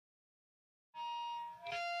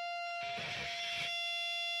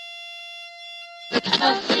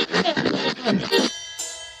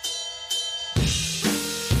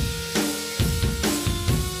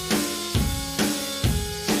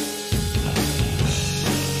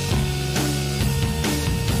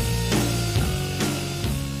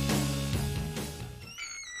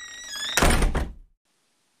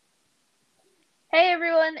Hey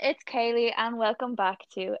everyone, it's Kaylee and welcome back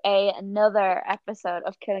to another episode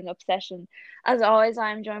of Killing Obsession. As always,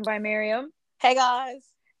 I'm joined by Miriam Hey guys.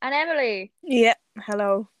 and Emily. Yeah,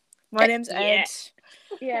 hello. My name's Yeah. Ed.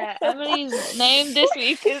 Yeah, Emily's name this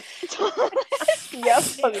week is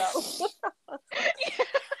Yes, hello.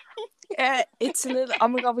 Yeah, it's a little. Oh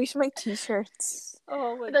my god, we should make T-shirts.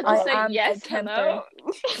 Oh my That god. just say am yes, the hello.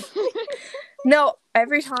 No,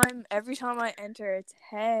 every time I enter, it's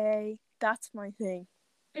hey. That's my thing.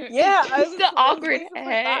 Yeah, I was the awkward waiting for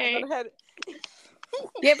that in hey. my head.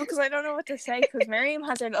 Yeah, because I don't know what to say. Because Miriam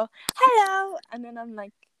has her little hello, and then I'm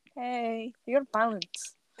like, hey. You gotta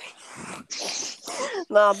balance.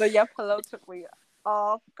 No, the yep hello took me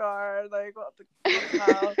off guard. Like what the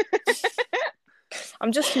hell?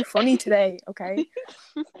 I'm just too funny today. Okay.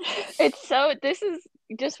 This is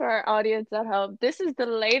just for our audience at home. This is the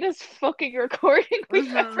latest fucking recording we've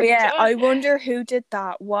Mhm. ever Yeah, done. I wonder who did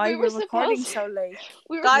that. Why We we're were recording supposed- so late.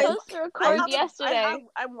 We were Guys, supposed to record yesterday.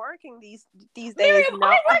 I'm working these days. Miriam, now.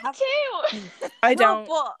 I work have too. I No, don't.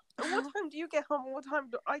 but what time do you get home? And what time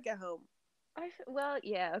do I get home? Well,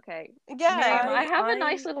 yeah, okay. Yeah, Miriam, I- I have a I'm-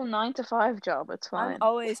 nice little 9 to 5 job. It's fine. I'm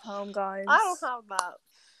always home, guys. I don't have that.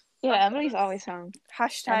 Yeah, Emily's always home.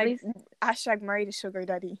 Hashtag marry the sugar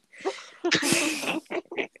daddy.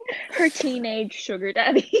 Her teenage sugar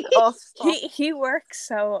daddy. Oh, stop. He works,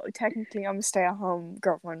 so technically I'm a stay-at-home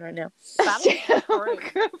girlfriend right now. That is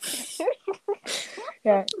great.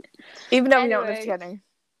 Yeah, even though we don't live Anyway. together.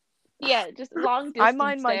 Yeah, just long distance I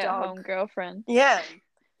mind my stay-at-home dog. girlfriend. Yeah.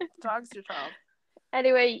 Dog's your child.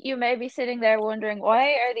 Anyway, you may be sitting there wondering,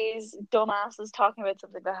 why are these dumbasses talking about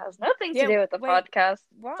something that has nothing Yeah, to do with the wait. podcast?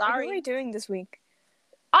 What Sorry. are we doing this week?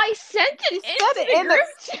 I sent it You into said it the in the- group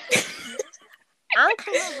chat.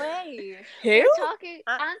 Anton LaVey. Who? We're talking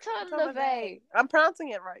Anton LaVey. I'm pronouncing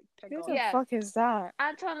it right. Thank Who God. the Yeah. fuck is that?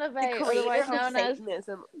 Anton The LaVey, creator otherwise of known as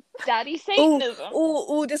Satanism. Daddy Satanism.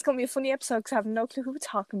 Oh, this is gonna be a funny episode because I have no clue who we're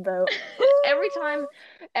talking about. Every time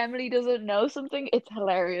Emily doesn't know something, it's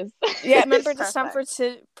hilarious. Yeah, remember the Perfect.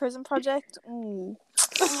 Stanford Prison Project? Ooh,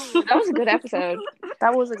 That was a good episode.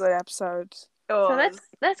 that was a good episode. So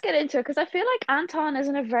let's get into it because I feel like Anton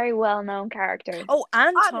isn't a very well known character. Oh,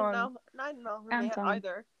 Anton. I didn't know her name Anton.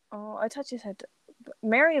 either. Oh, I thought you said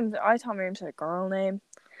Miriam. I thought Miriam said a girl name.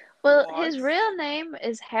 Well, What? his real name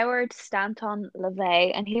is Howard Stanton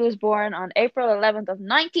LaVey, and he was born on April 11th of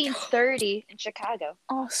 1930 in Chicago.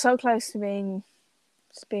 Oh, so close to being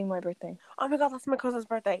my birthday. Oh my god, that's my cousin's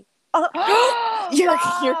birthday. Your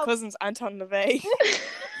Stop! cousin's Anton LaVey.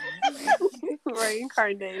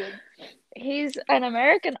 Reincarnated. He's an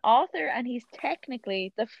American author, and he's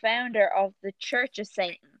technically the founder of the Church of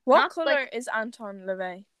Satan. What Not color like is Anton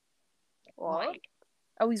LaVey? white.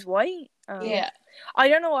 Oh, he's white. Oh. Yeah. I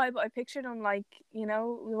don't know why, but I pictured him like the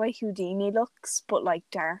way Houdini looks, but like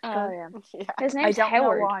darker. Oh yeah. Yeah. His I name's don't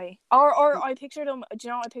Howard. know why. Or I pictured him. Do you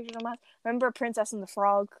know what I pictured him as? Remember Princess and the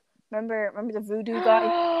Frog? Remember the voodoo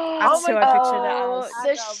guy? That's who I pictured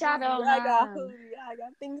it as. The Shadow I got Man. hoodie. I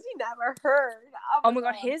got things you never heard. Oh my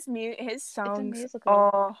god, his songs. musical.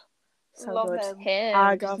 Oh, so Love good. him. Him.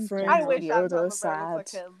 I got friends. I on wish the Anton other LaVey was side. like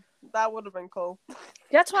him. That would have been cool.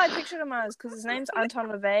 That's why I pictured him as, because his name's Anton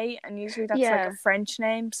LaVey, and usually that's Yeah. like a French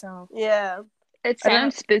name. So Yeah. It I don't-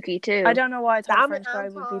 sounds spooky too. I don't know why I thought a Damn French it, guy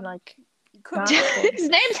would be Anton. like. Couldn't Nah. His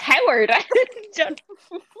name's Howard. Don't-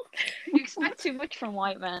 you expect too much from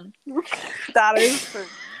white men. That is true.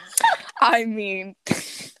 I mean,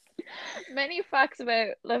 Many facts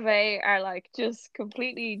about LaVey are like just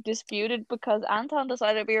completely disputed because Anton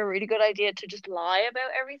decided it'd be a really good idea to just lie about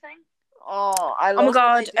everything. Oh, I oh love my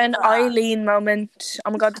god, when they do an that. Eileen moment.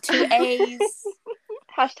 Oh my god, the two A's.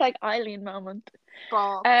 Hashtag Eileen moment.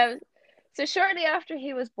 Stop. So shortly after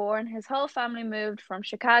he was born, his whole family moved from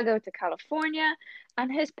Chicago to California, and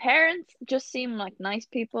his parents just seemed like nice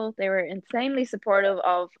people. They were insanely supportive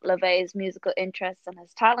of LaVey's musical interests and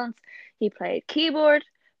his talents. He played keyboard,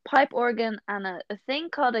 pipe organ, and a thing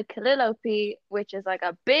called a calliope, which is like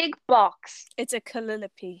a big box. It's a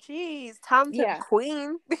calliope. Jeez, talented Yeah.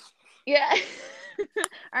 queen. Yeah.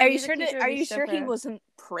 Are you sure he wasn't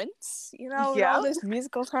Prince? You know, with Yeah. all this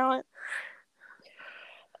musical talent.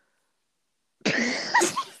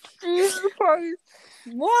 Jesus Christ.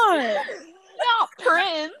 What? Not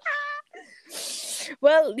Prince.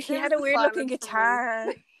 Well, he There had was a a weird looking silence for me.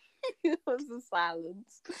 guitar. It was the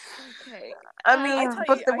silence. Okay. I I mean, thought,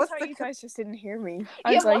 but you, there I was thought the you guys just didn't hear me.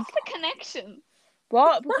 I Yeah, was like, what's the connection?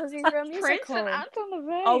 what? Because he's real musical. Prince and Anton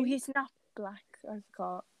LaVey. Oh, he's not black. I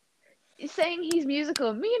forgot. He's saying he's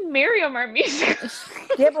musical. Me and Miriam are musical.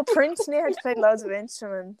 Yeah, but Prince knew how to play loads of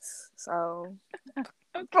instruments, so. But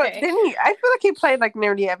Okay. didn't he? I feel like he played like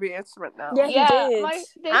nearly every instrument now. Yeah, he did. There's like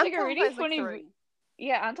a Anton really plays, like, funny. 3.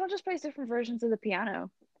 Yeah, Anton just plays different versions of the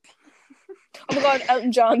piano. Oh my god,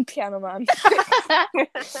 Elton John, Piano Man.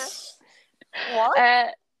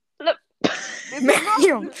 What? Look. Is it not?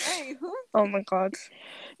 Miriam. Hey, who? Oh my god.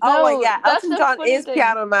 Oh, wait, No, yeah. that's Elton the John funny is thing.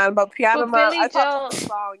 Piano Man, but Piano But Man. Billy I thought Joel- that was the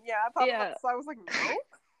song. Yeah, I thought Yeah. that was the song. I was like,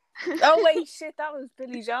 no. Oh wait, shit, that was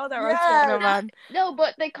Billy Joel that wrote Yeah. Piano Man. No,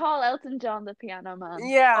 but they call Elton John the piano man.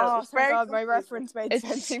 Yeah. Oh, it's thank very god, my confusing. reference made It's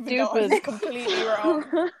sense even though I was stupid. completely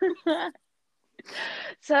wrong.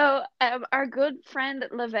 So, our good friend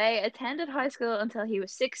LaVey attended high school until he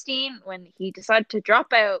was 16 when he decided to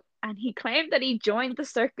drop out, and he claimed that he joined the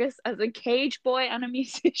circus as a cage boy and a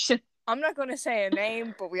musician. I'm not going to say a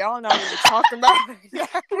name, but we all know what we're talking about.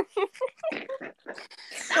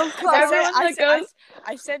 So close.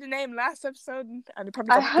 I said the name last episode, and it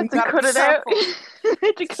probably I got had to bleeped cut it out. myself. I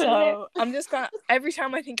had to cut it out. So I'm just gonna. Every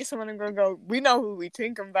time I think of someone, I'm gonna go. We know who we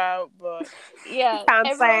think about, but Yeah, Can't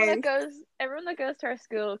everyone say. that goes to our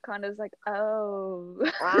school kind of is like, oh,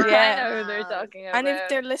 Yeah. I know who they're talking about. and if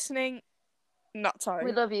they're listening, not sorry.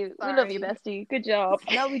 we love you, we love you, Sorry. bestie. Good job.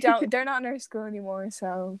 No, we don't. They're not in our school anymore,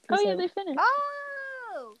 so. Oh peace yeah, out. they finished.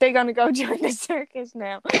 Oh. They're gonna go join the circus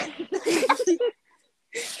now.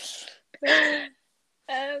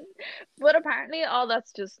 But apparently all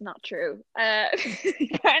that's just not true.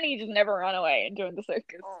 Apparently he just never ran away and joined the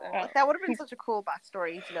circus. Oh, that would have been such a cool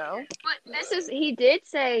backstory to know. But he did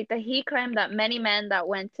say that he claimed that many men that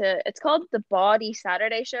went to, it's called the Bawdy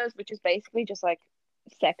Saturday shows, which is basically just like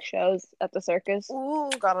sex shows at the circus. Ooh,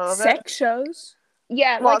 gotta love it. Sex shows.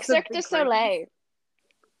 Yeah, Well, like it's a Cirque big du Soleil.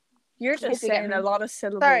 You're If just you get saying me. a lot of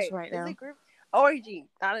syllables Sorry, right is now. it group? Orgy.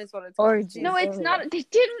 That is what it's Orgy. called. No, it's Oh, not. yeah. They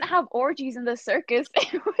didn't have orgies in the circus.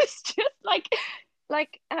 It was just like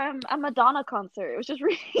a Madonna concert. It was just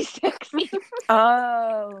really sexy.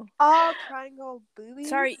 Oh. Oh, triangle boobies.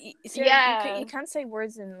 Sorry, Sarah, Yeah. you can't say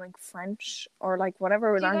words in like French or like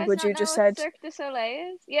whatever Do you guys language not you know just what said. Cirque du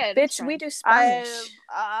Soleil is? Yeah, Bitch, we do I Spanish.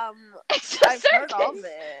 It's a I've heard circus. of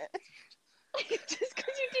it. Just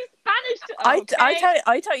because you do Spanish.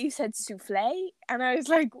 I thought you said souffle, and I was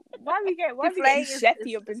like, why we getting Souffle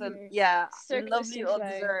chefy up in is a- here? Yeah, Cirque du lovely little Souffle.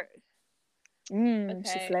 dessert. Okay.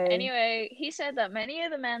 Souffle. Anyway, he said that many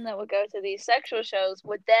of the men that would go to these sexual shows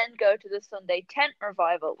would then go to the Sunday tent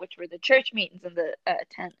revival, which were the church meetings in the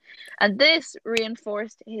tent, and this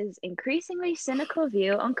reinforced his increasingly cynical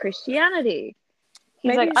view on Christianity. He's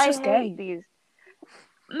Maybe like, he's I just hate gay. these.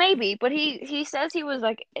 Maybe, but he says he was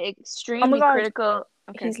like extremely God. critical.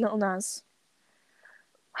 Okay. He's Little Nas.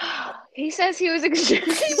 He says he was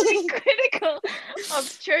extremely critical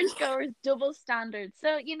of churchgoers' double standards.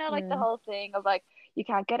 So, you know, like the whole thing of like, you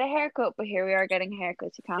can't get a haircut, but here we are getting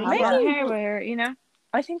haircuts. You can't have Maybe- long hair, but here, you know?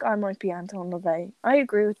 I think I might be Anton LaVey. I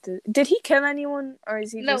agree with the. Did he kill anyone, or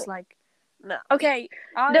is he No. just like? No. Okay.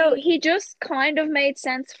 No, he just kind of made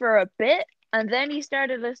sense for a bit, and then he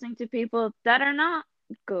started listening to people that are not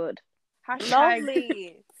good. Hashtag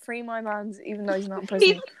Lovely. free my mans, even though he's not in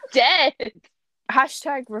He's prison. dead.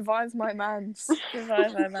 Hashtag revive my mans.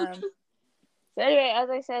 Revive my man. So anyway, as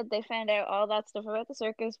I said, they found out all that stuff about the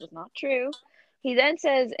circus was not true. He then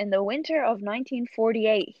says in the winter of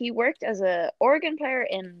 1948, he worked as an organ player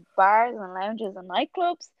in bars and lounges and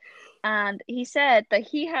nightclubs. And he said that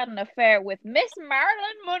he had an affair with Miss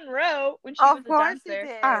Marilyn Monroe when she was Of a course he dancer.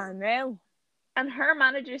 did. Ah, no. And her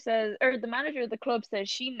manager says, or the manager of the club says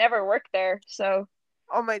she never worked there. So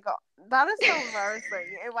Oh my god, that is so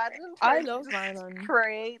embarrassing. Imagine I trying to love just Marilyn.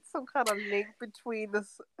 create some kind of link between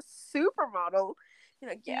this supermodel. You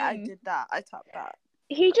know, yeah, I did that. I topped that.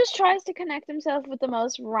 he just tries to connect himself with the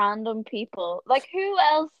most random people. Like, who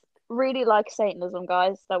else really likes Satanism,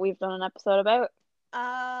 guys, that we've done an episode about?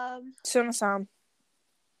 Son of Sam.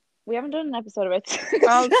 We haven't done an episode about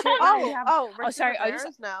Oh, shit. we have- Richard sorry, I Ramirez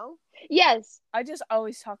just- now. Yes. I just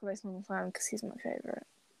always talk about Son of Sam because he's my favorite.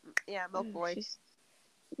 Yeah, Milk Boy.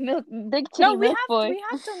 Big titty No, milk boy. we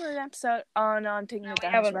have done an episode on taking No, the we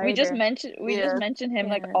Dennis haven't. We just Rader. mentioned him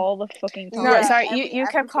like Yeah. all the fucking time. No, Yeah, sorry, every you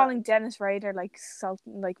kept episode. calling Dennis Rader like salt,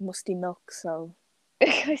 like musty milk. So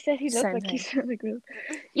I said he looked Same like he's really good.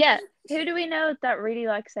 Yeah. Who do we know that really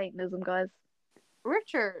likes Satanism, guys?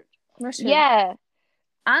 Richard. Yeah.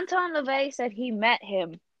 Anton LaVey said he met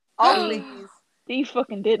him. Oh, please. He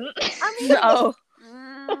fucking didn't. I mean, No.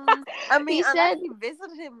 I mean, He unless said- he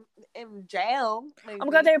visited him in jail. Maybe. Oh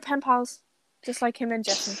my god, they were pen pals. Just like him and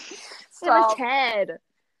Jeffrey. Him and Stop. Ted.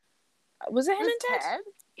 Was it him Who's and Ted? Ted?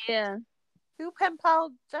 Yeah. Who pen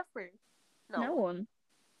pal Jeffrey? No one.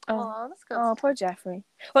 Oh. That's good. Oh, poor Jeffrey.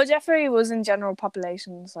 Well, Jeffrey was in general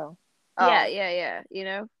population, so. Yeah. You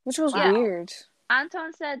know. Which was Yeah. weird.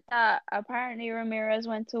 Anton said that apparently Ramirez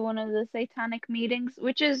went to one of the satanic meetings,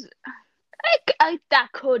 which is,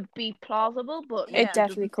 that could be plausible, but It it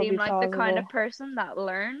definitely doesn't could seem be like the kind of plausible. person that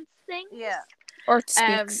learns things. Yeah. Or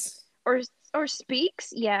speaks. Or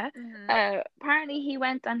speaks. Yeah. Mhm. Apparently he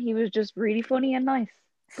went and he was just really funny and nice,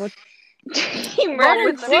 but he But murdered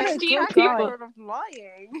with the 16 good people. guy. record of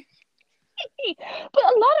lying. But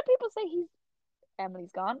a lot of people say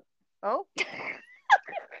Emily's gone. Oh.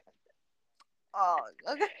 Oh.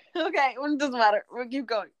 Okay. Okay. Well, it doesn't matter. We'll keep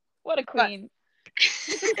going. What a queen.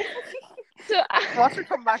 So Watch her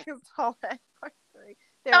come back as tall. There we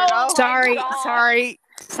Oh, go. Sorry, God.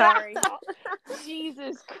 sorry.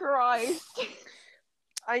 Jesus Christ.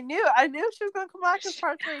 I knew she was gonna come back as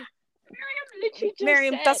part 3. Miriam literally just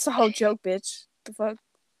Miriam, said. that's the whole joke, bitch. The fuck?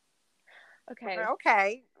 Okay.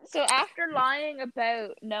 Okay. So after lying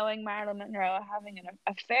about knowing Marilyn Monroe having an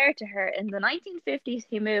affair to her, in the 1950s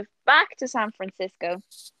he moved back to San Francisco,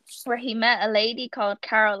 where he met a lady called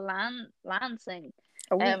Carol Lansing.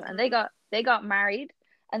 And they got married,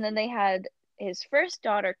 and then they had his first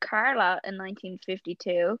daughter Carla in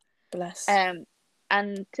 1952. Bless. And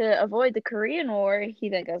to avoid the Korean War, he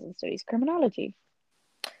then goes and studies criminology.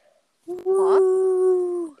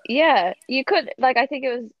 Woo. Yeah, you could, like, I think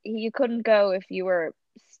it was, you couldn't go if you were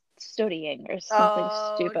studying or something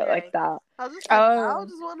stupid okay. like that. I was just like, I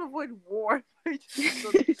just want to avoid war.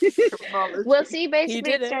 Well, see, basically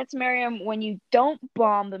did it it. starts, Miriam, when you don't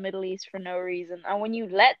bomb the Middle East for no reason, and when you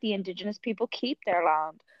let the indigenous people keep their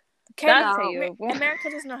land. Kenny, That's how you avoid. America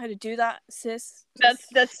doesn't know how to do that, sis.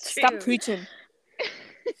 That's Stop true. preaching.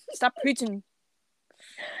 Stop preaching.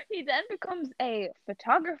 He then becomes a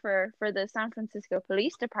photographer for the San Francisco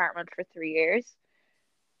Police Department for 3 years.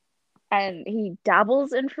 And he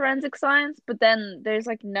dabbles in forensic science, but then there's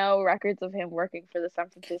like no records of him working for the San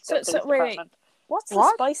Francisco Police Department. What's the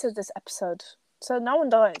What? spice of this episode? So no one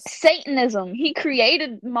dies. Satanism. He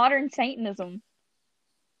created modern Satanism.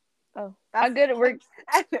 Oh. How good it works.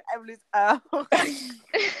 Emily's, I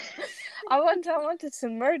wanted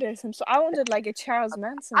some murder. So I wanted like a Charles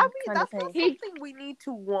Manson I mean, kind of that's not thing. something we need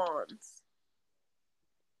to want.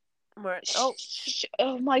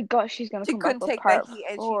 Oh my gosh, she's gonna She come back couldn't with take part that heat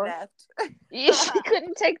and she 4. left. Yeah, she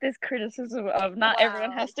couldn't take this criticism of not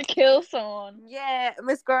everyone Wow. has to kill someone. Yeah,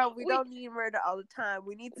 Miss Girl, we We- don't need murder all the time.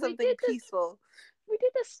 We need we something did this- peaceful. We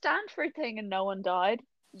did the Stanford thing and no one died.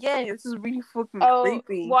 Yeah, this is really fucking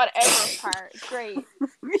creepy. Whatever part. Great.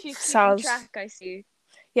 She's keeping Sounds- track, I see.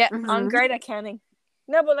 Yeah, Mhm. I'm great at counting.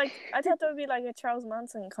 No, but like I thought that would be like a Charles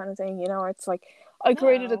Manson kind of thing, you know? It's like I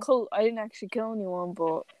created a No. cult. I didn't actually kill anyone,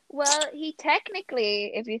 but Well, he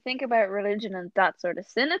technically, if you think about religion in that sort of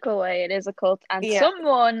cynical way, it is a cult. And Yeah.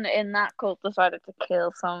 someone in that cult decided to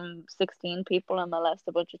kill some 16 people and molest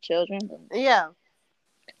a bunch of children. Yeah.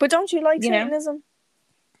 don't you like You know? Satanism?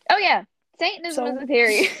 Oh, yeah. Satanism So- is a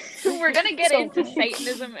theory. We're going to get So- into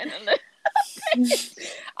Satanism in a little.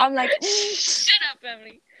 I'm like, Shut up,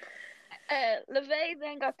 Emily. LaVey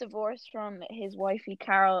then got divorced from his wifey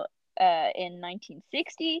Carol in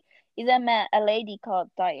 1960. He then met a lady called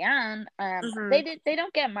Diane. Mhm. They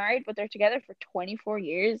don't get married, but they're together for 24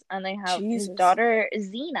 years, and they have his Jesus. daughter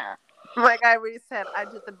Zena. Like I already said, I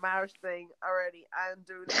did the marriage thing already. I'm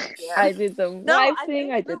doing it again. I did the wife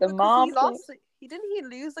thing. I did the because mom he thing. lost. Didn't he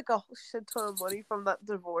lose like a whole shit ton of money from that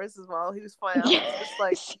divorce as well? He was fine. Just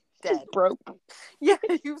like dead. Just broke. Yeah,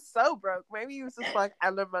 he was so broke. Maybe he was just like, I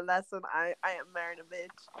learned my lesson. I am marrying a bitch.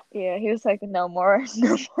 Yeah, he was like, no more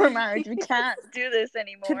marriage. We can't do this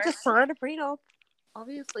anymore. Should just sign a prenup.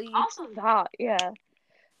 Obviously. Also that, yeah.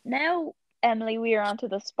 Now, Emily, we are onto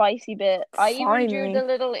the spicy bit. I even drew Finally. the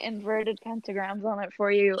little inverted pentagrams on it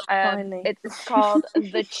for you. Finally. It's called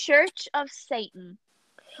the Church of Satan.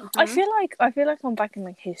 I feel like I'm back in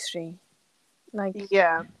like history. Like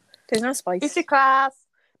Yeah. there's no spice. History class.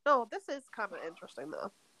 No, this is kind of interesting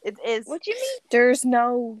though. It is. What do you mean? There's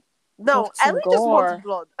no No, guts and Ellie just wants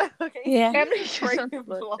gore. blood. Okay. Yeah. Emily just Straight wants in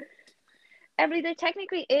blood. blood. Emily, there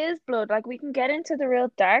technically is blood. Like, we can get into the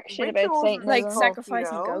real dark shit about Rituals Satanism. like Tough,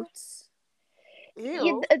 sacrificing you know? goats. Yeah,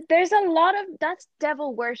 Ew. there's a lot of that's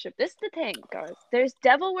devil worship. This is the thing, guys. There's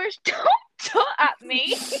devil worship. Don't at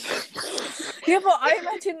me. Yeah, but I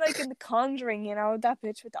imagine like in The Conjuring, you know, that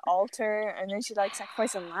bitch with the altar, and then she like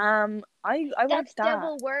sacrifice a lamb. I want That's that.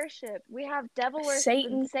 devil worship. We have devil worship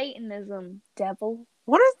Satan. and Satanism. Devil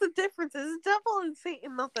What is the difference? Is devil and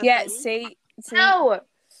Satan not the Yeah, same? see. No.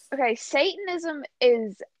 Okay, Satanism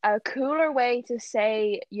is a cooler way to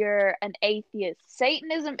say you're an atheist.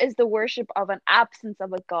 Satanism is the worship of an absence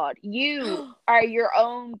of a god. You are your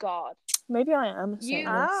own god. Maybe I am a You,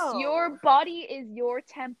 Satanist. your body is your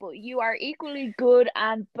temple. You are equally good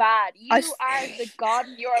and bad. You are the god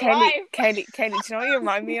in your life. Katie, do you know what you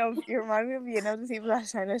remind me of? You remind me of, you know, the people that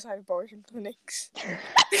sign outside abortion clinics.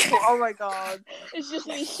 Oh my god. It's just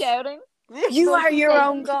me shouting. You are your Like,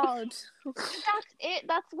 own god. That's it.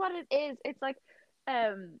 That's what it is. It's like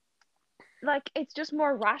it's just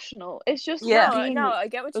more rational. It's just being No, I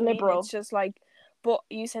get what you liberal. mean. It's just like, but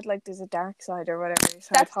you said like there's a dark side or whatever. So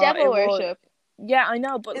That's I thought devil it was- worship. Yeah, I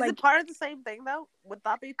know, but Is like, it part of the same thing though? Would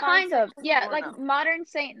that be part Kind of, Satanism yeah. or Like no? modern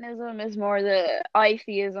Satanism is more the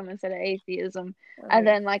itheism instead of atheism, okay. and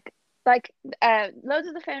then like loads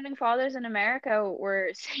of the founding fathers in America were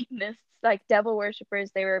Satanists, like devil worshippers.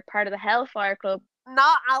 They were part of the Hellfire Club.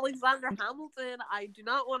 Not Alexander Hamilton. I do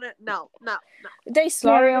not want to. No. They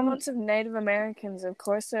slaughtered a Miriam- bunch of Native Americans. Of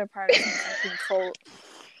course, they're part of some fucking cult.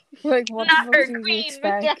 Like, what the Not fuck her do you queen,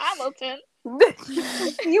 expect? Mr. Hamilton.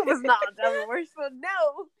 He was not a devil worshiper.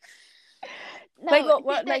 No. No, Like,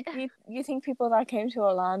 what like you think people that came to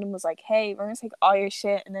a land and was like, hey, we're gonna take all your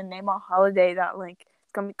shit and then name a holiday that like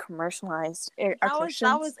it's gonna be commercialized?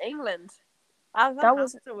 That was England. Alexander That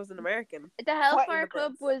was- Hamilton was an American. The Hellfire the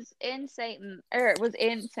Club bits. was in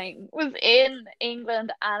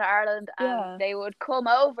England and Ireland, and Yeah. they would come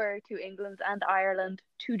over to England and Ireland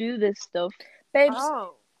to do this stuff. Babes,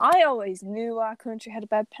 Oh. I always knew our country had a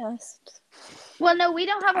bad past. Well, no, we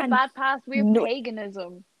don't have a And bad past. We have no-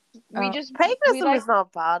 paganism. Oh. We just Paganism we is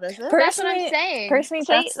not bad, is it? That's what I'm saying. Personally,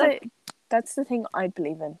 Say, that's the thing I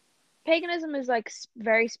believe in. paganism is like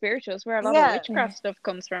very spiritual. It's where a lot Yeah. of witchcraft stuff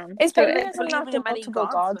comes from. Is So paganism not believing the in many multiple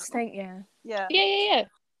gods, gods though. thing? Yeah. Yeah. yeah.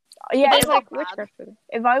 Yeah, There's if, like bad. witchcraft with it.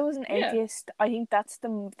 if I was an Yeah. atheist, I think that's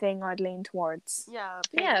the thing I'd lean towards. Yeah.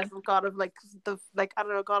 Yeah. Paganism, god of like I don't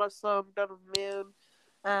know, god of sun, god of moon.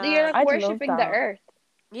 You're like I'd love worshipping the that. earth.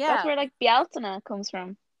 yeah. That's where like Beelzebub comes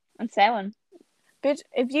from, and Samhain. But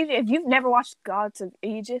if you've never watched Gods of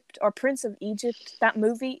Egypt or Prince of Egypt, that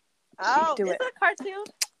movie, Oh, do is it. that a cartoon?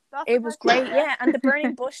 That's a it was cartoon, great. Yeah, and the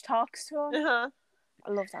burning bush talks to him. Uh-huh.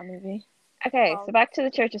 I love that movie. Okay, so back to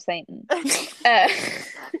the Church of Satan.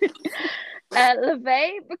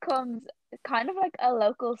 LaVey becomes kind of like a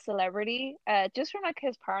local celebrity, just from like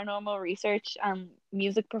his paranormal research and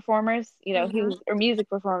music performers. You know, music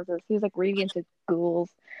performances. He was like really into ghouls.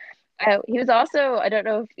 He was also, I don't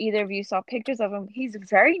know if either of you saw pictures of him. He's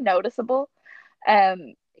very noticeable.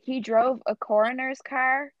 He drove a coroner's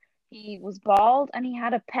car. He was bald, and he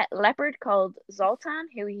had a pet leopard called Zoltan,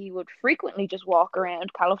 who he would frequently just walk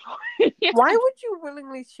around California. Why would you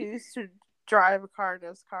willingly choose to drive a car in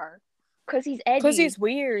his car? Because he's edgy. Because he's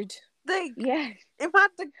weird. Like, Yeah. it had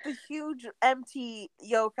the huge empty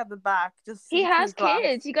yoke at the back. Just He has see-through glass.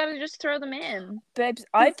 kids. You gotta just throw them in. Babes,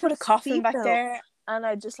 I'd put a for coffin back seatbelts. there and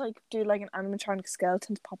I'd just like do like an animatronic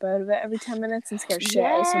skeleton to pop out of it every 10 minutes and scare shit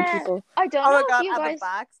out of some Yeah. people. I don't Oh know my god, if you at guys. the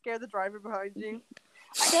back, scare the driver behind you.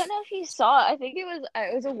 I don't know if you saw it. I think it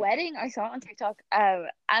was a wedding. I saw it on TikTok.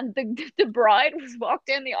 And the bride was walked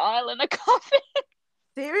down the aisle in a coffin.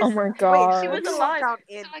 Seriously? Oh my Wait, god. she was alive. alive. Down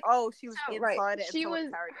in. So, like, She was So, inside right, it. and she someone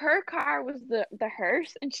was. carried Her car was the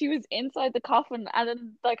hearse, and she was inside the coffin. And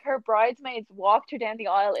then like her bridesmaids walked her down the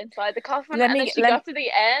aisle inside the coffin, Let and me then get- she let- got to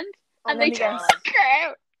the end, and my they God. took her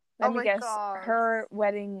out. Let Oh me my guess. God. Her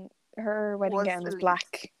wedding Was gown was the-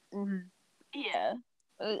 black. Mhm. Yeah.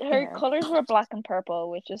 Her Yeah. colors were black and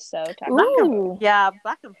purple, which is so tacky. Ooh. Yeah,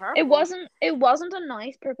 black and purple. It wasn't a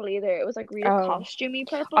nice purple either. It was like really Oh. costumey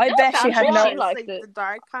purple. I No bet she offense, had she no- It's liked like it. the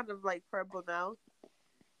dark kind of like purple now.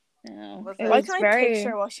 No, Was it it- Why was can I very.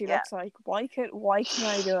 picture what she Yeah. looks like? Why can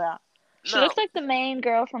I do that? She No. looks like the main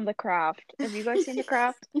girl from The Craft. Have you guys seen The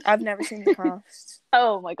Craft? I've never seen The Craft.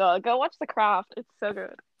 Oh my god, go watch The Craft. It's so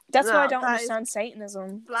good. That's why I No, don't that is understand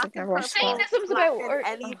Satanism. Black I've and never watched purple. that. Satanism's black about- and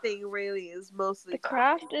anything really is mostly The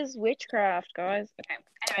Craft is witchcraft, guys. Okay.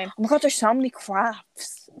 Anyway, Oh my god, there's so many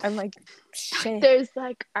crafts. I'm like, shit. there's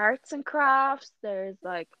like arts and crafts. There's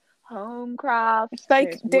like home crafts.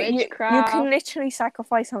 Like, there's you witchcraft. can literally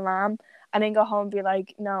sacrifice a lamb and then go home and be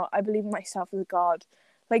like, no, I believe in myself as a god.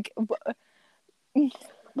 Like,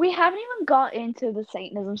 We haven't even got into the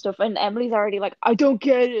Satanism stuff, and Emily's already like, I don't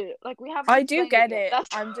get it. Like, we haven't. I do explained get yet. it.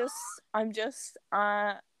 That's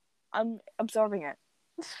I'm absorbing it.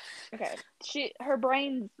 okay. Her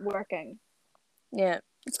brain's working. Yeah.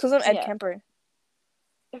 It's because I'm Ed Yeah. Kemper.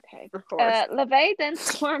 Okay. Of course. LaVey then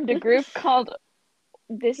formed a group called.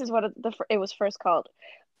 This is what it was first called.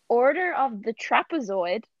 Order of the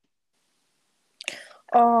Trapezoid.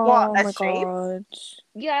 Oh What, a my shape? god.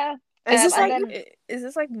 Yeah. Is this and like then is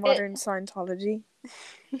this like modern Scientology?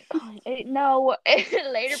 no,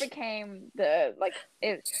 it later became they're like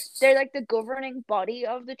the governing body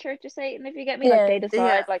of the Church of Satan, if you get me. Like, Yeah. they decide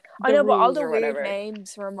Yeah. like I the know, but all rules the or weird whatever.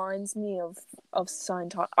 names reminds me of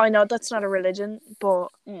Scientology. I know that's not a religion, but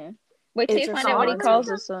Yeah. Wait till it you just find out what he reminds calls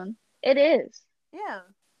me. his son. It is. Yeah.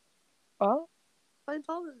 Oh,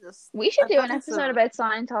 Scientologist. We should I do thought an it's episode about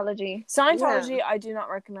Scientology. Scientology, I do not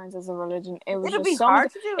recognize as a religion. It was It'd just be some.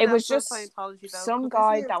 hard to do It an was episode of just Scientology, though. some 'cause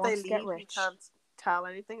guy if that they wants to get leave, you rich. can't tell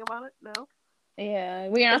anything about it. No. Yeah,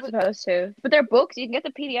 we're not was- supposed to. But their books, you can get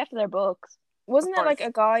the PDF of their books. Wasn't Of it like course.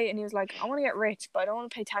 a guy and he was like, I want to get rich, but I don't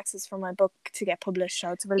want to pay taxes for my book to get published,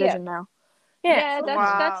 so it's a religion now. Yeah,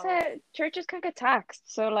 that's Wow. it. Churches can't get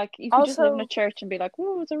taxed, so like you can just live in a Also, church and be like,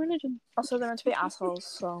 "Whoa, it's a religion." they're meant to be assholes,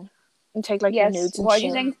 so and take like your Yes. nudes and Why do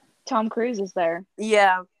you shit. think Tom Cruise is there?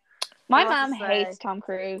 Yeah. My What to mom say? hates Tom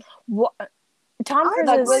Cruise. What? Tom I Cruise don't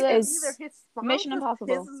Like, with like it- it either. His smile Mission just Impossible.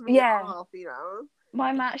 pisses me Yeah. off, you know.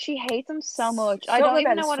 My mom, she hates him so much. I Something don't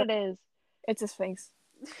even about know his what fa- it is. It's his face.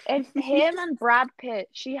 It's him and Brad Pitt.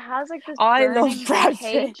 She has like this I love burning Brad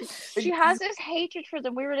hate. Pitt. She has this hatred for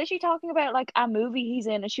them. We were literally talking about like a movie he's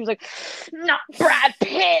in, and she was like, "Not Brad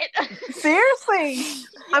Pitt." Seriously.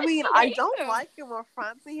 I mean, I hate don't him. like him or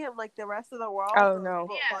fancy him like the rest of the world. Oh, does, no.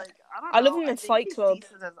 But Yeah. like, I don't know. I love him in think Fight he's Club.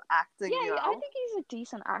 decent as acting, Yeah, you know. I think he's a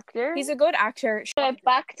decent actor. He's a good actor.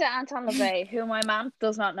 Back to Anton LaVey, who my mom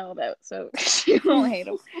does not know about, so she won't hate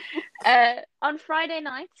him. On Friday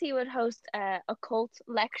nights, he would host occult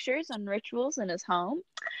lectures and rituals in his home.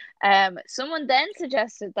 Someone then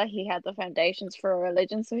suggested that he had the foundations for a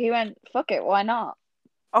religion, so he went, "Fuck it, why not?"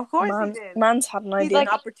 Of course he did. Man's had an He's idea. an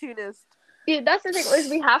opportunist. Yeah, that's the thing. Is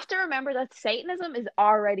we have to remember that Satanism is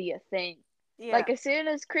already a thing. Yeah. Like, as soon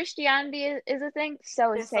as Christianity is a thing,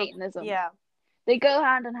 so is Satanism. Yeah. They go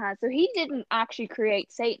hand in hand. So he didn't actually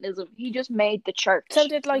create Satanism. He just made the church. So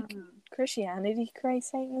did like Mhm. Christianity create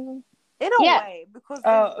Satanism? In a Yeah. way, because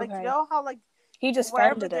Oh, like, okay. you know how like He just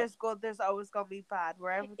wherever founded there's it. good, there's always gonna be bad.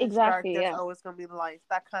 Wherever there's Exactly, dark, there's yeah. always gonna be light.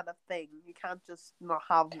 That kind of thing. You can't just not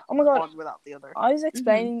have Oh my God. one without the other. I was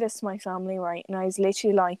explaining this to my family, right? And I was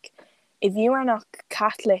literally like, if you are not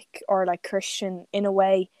Catholic or like Christian in a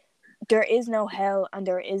way, there is no hell and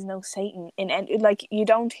there is no Satan. Like, you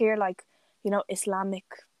don't hear like, you know, Islamic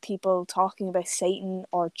people talking about Satan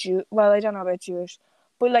or well, I don't know about Jewish,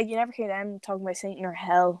 but like you never hear them talking about Satan or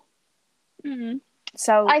hell. Mm-hmm.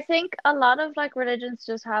 So I think a lot of like religions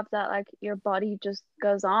just have that, like, your body just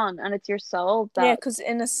goes on and it's your soul that yeah, because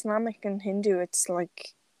in Islamic and Hindu, it's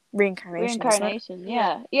like reincarnation. Isn't it? reincarnation.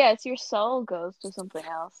 Yeah, it's your soul goes to something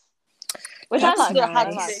else. Which That's I like. There nice. had I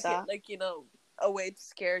to like make that. it like, you know, a way to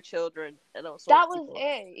scare children and also That was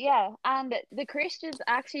it, yeah. And the Christians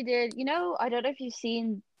actually did, you know, I don't know if you've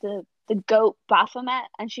seen the goat Baphomet,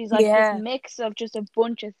 and she's like Yeah. this mix of just a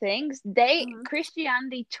bunch of things. Mhm.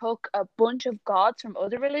 Christianity took a bunch of gods from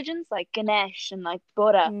other religions, like Ganesh and like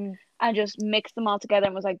Buddha, Mm. and just mixed them all together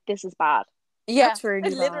and was like, this is bad. Yeah, That's really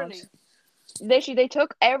literally. bad. Literally, they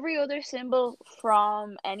took every other symbol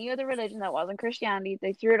from any other religion that wasn't Christianity,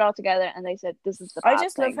 they threw it all together, and they said, this is the bad I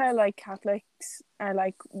just thing. love how like Catholics are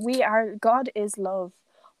like, God is love.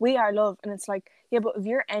 We are love. And it's like, yeah, but if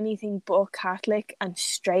you're anything but Catholic and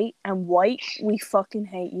straight and white, we fucking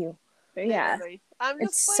hate you. Yeah. Literally. I'm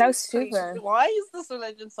It's just so like, stupid. why is this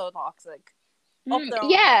religion so toxic? Up their own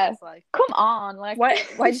Yeah. ass, like. Come on, like Why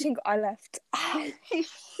do you think I left? I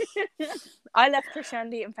left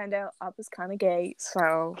Christianity and found out I was kind of gay.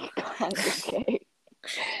 So Okay.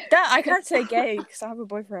 that I can't say gay because I have a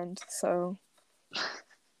boyfriend. So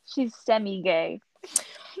She's semi-gay.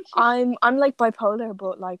 I'm like bipolar,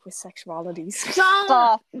 but like with sexualities.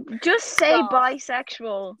 Stop. Just say Stop.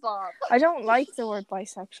 bisexual. Stop. I don't like the word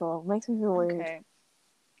bisexual. It makes me feel weird. Okay.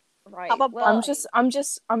 Right. How about well, I'm just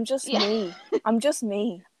Yeah. me. I'm just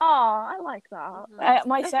me. Oh, I like that.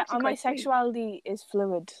 My That's actually my quite sweet. sexuality is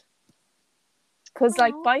fluid. Because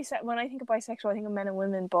like Aw. when I think of bisexual, I think of men and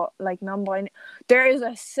women, but like non-binary, there is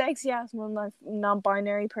a sexy ass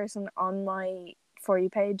non-binary person on my For You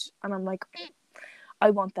page, and I'm like,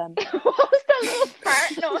 I want them. What was that little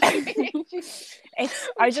fart noise? I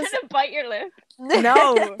You're just trying to bite your lip.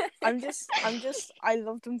 no. I'm just I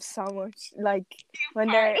love them so much. Like when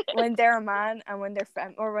they're a man and when they're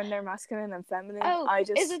when they're masculine and feminine. Oh, I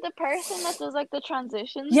just is it the person that does like the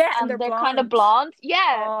transitions? Yeah, and and they're kind of blonde. blonde.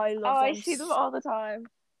 Yeah. Oh, I love them. I see them all the time.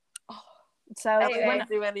 So I Anyway. wouldn't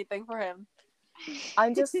do anything for him.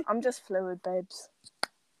 I'm just fluid, babes.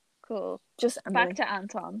 Cool. Just Back Emily. to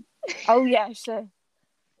Anton. Oh yeah, sure.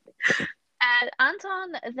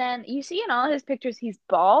 Anton, then you see in all his pictures he's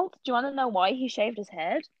bald. Do you want to know why he shaved his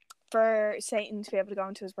head? For Satan to be able to go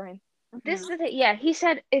into his brain. This is the thing. Yeah, he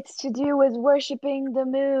said it's to do with worshipping the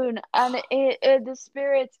moon and the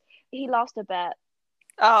spirits. He lost a bet.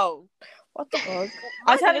 Oh. What the fuck?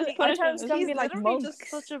 My I thought goodness, it was going to he's be like literally monks. just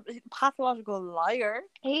such a pathological liar.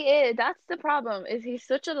 He is. That's the problem. Is he's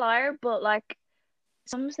such a liar, but like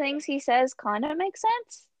some things he says kind of make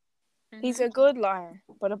sense. He's a good liar,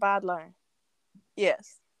 but a bad liar.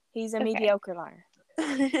 Yes. He's a Okay. mediocre liar.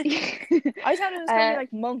 I thought it was going to be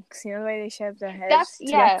like monks, you know, the way they shave their heads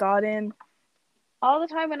to let God in. All the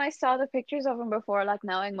time when I saw the pictures of him before, like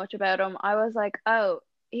knowing much about him, I was like, oh,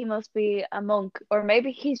 he must be a monk, or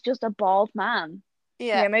maybe he's just a bald man.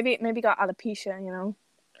 Yeah, maybe got alopecia, you know.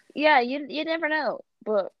 Yeah, you never know.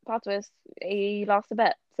 But plot twist, he lost a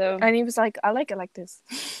bet. So and he was like, I like it like this.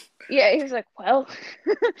 Yeah, he was like, well.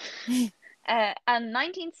 And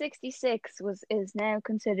 1966 is now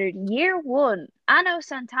considered year one, Anno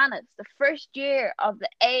Santanis, the first year of the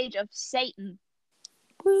age of Satan.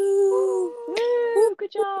 Woo! Woo!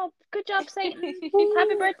 Good job, Satan.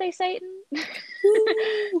 Happy birthday, Satan.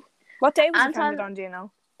 What day was it founded on? Do you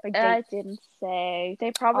know? Like I didn't say.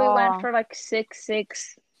 They probably went for like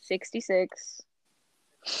 66.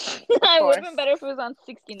 It would have been better if it was on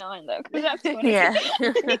 69 though, because that's funny. Yeah.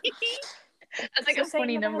 That's like a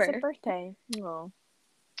funny number. Has a birthday. No.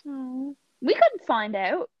 We couldn't find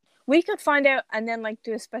out. We could find out and then like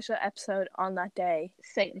do a special episode on that day.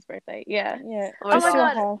 Satan's birthday. Yeah. Yeah. Oh my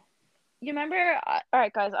god. You remember? All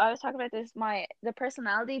right, guys. I was talking about this. The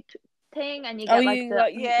personality thing, and you get you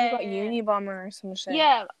got Unabomber or some shit.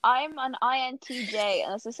 Yeah, I'm an INTJ,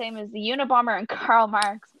 and it's the same as the Unabomber and Karl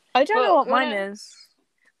Marx. I don't know what mine is.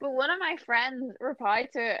 But one of my friends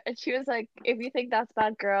replied to it, and she was like, if you think that's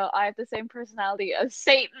bad, girl, I have the same personality as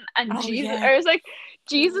Satan and Jesus. Yeah. Or it was like,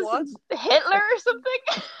 Jesus is Hitler or something.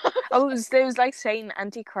 It was like Satan,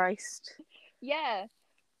 Antichrist. Yeah.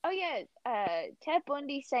 Oh, yeah. Ted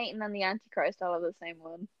Bundy, Satan, and the Antichrist all have the same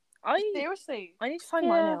one. Seriously? I need to find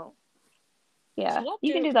mine out. Yeah.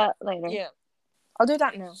 You can do that later. Yeah. I'll do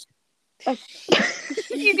that now.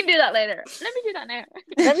 You can do that later. Let me do that now.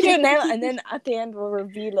 Let me do it now, and then at the end we'll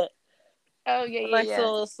reveal it. Oh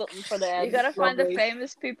yeah. Something for them. You gotta find the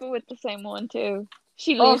famous people with the same one too.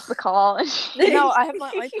 She leaves the call. No, I have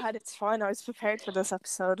my iPad. It's fine. I was prepared for this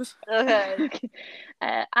episode. Okay.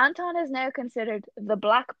 Anton is now considered the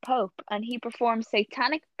Black Pope, and he performs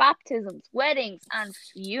satanic baptisms, weddings, and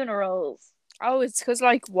funerals. Oh, it's because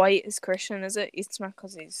like white is Christian, is it? It's not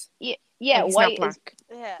because he's white black.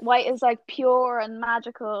 White is like pure and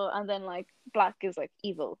magical, and then like black is like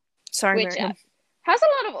evil. Sorry, which Miriam. Has a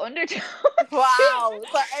lot of undertones. Wow.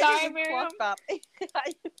 Sorry, Miriam. I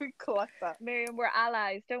even clocked that. Miriam, we're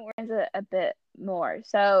allies. Don't worry a bit more.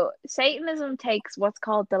 So Satanism takes what's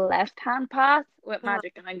called the left-hand path with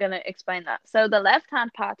magic, and I'm gonna explain that. So the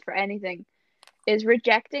left-hand path for anything is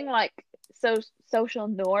rejecting like social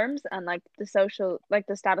norms and like the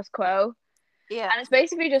status quo. Yeah. And it's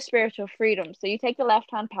basically just spiritual freedom. So you take the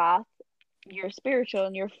left-hand path, you're spiritual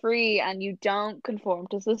and you're free and you don't conform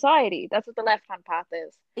to society. That's what the left-hand path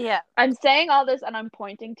is. Yeah. I'm saying all this and I'm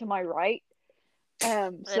pointing to my right.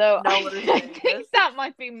 So I think that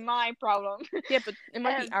might be my problem. Yeah, but it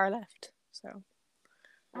might be our left. So.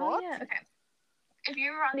 Oh yeah, okay. If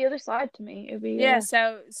you were on the other side to me, it'd be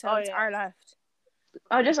so it's our left.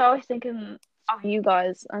 I'm just always thinking of you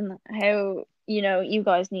guys and how you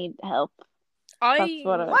guys need help. I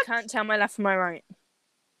can't tell my left from my right.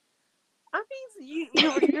 I mean,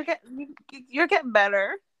 you're getting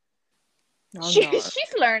better. No, she's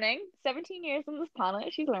learning. 17 years on this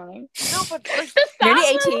planet, she's learning. No, but like nearly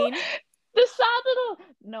 18. The sad little.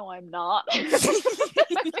 No, I'm not.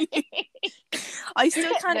 I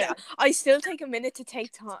still can't. No. I still take a minute to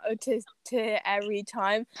take time to read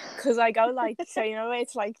time because I go like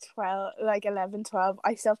it's like 12, like 11, 12.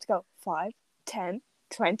 I still have to go 5, 10,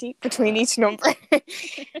 20 between each number.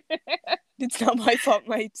 It's not my fault.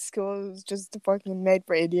 My school was just fucking made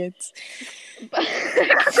for idiots.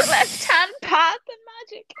 The left-hand path and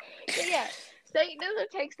magic. So yeah, Satanism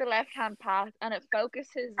takes the left-hand path and it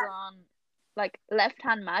focuses on like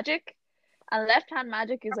left-hand magic, and left-hand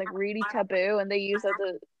magic is like really taboo, and they use it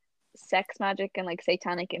as sex magic and like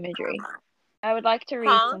satanic imagery. I would like to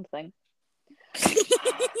read something.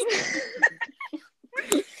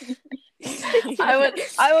 I would.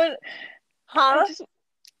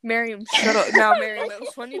 Miriam, shut up. No, Miriam, it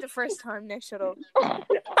was funny the first time. Now shut up.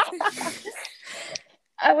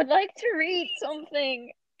 I would like to read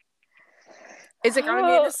something. Is it going to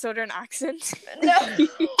be in a southern accent? No.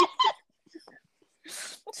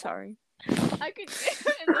 Sorry. I could do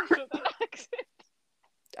it in a southern accent. accent.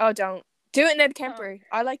 Oh, don't. Do it, Ned Kemper.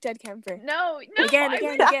 I like Ed Kemper. No. Again. I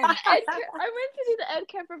went to do the Ed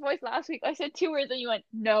Kemper voice last week. I said 2 words and you went,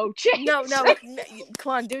 no, Chase. No.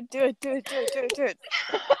 Come on, do it.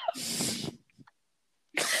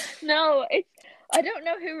 No, I don't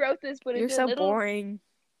know who wrote this, but You're it's so a little... boring.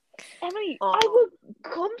 Emily, Oh. I will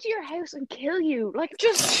come to your house and kill you. Like,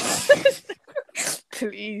 just...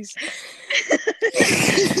 Please.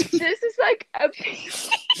 This is like a...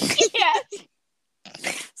 Yes.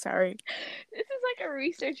 Sorry. This is like a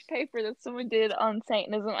research paper that someone did on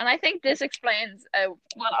Satanism, and I think this explains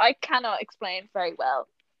what I cannot explain very well.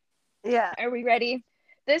 Yeah. Are we ready?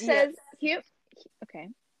 This Yes. says... Okay.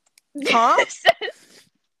 Huh? This says...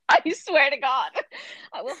 I swear to God,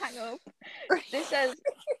 I will hang up. This says...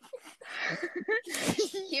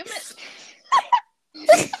 Human...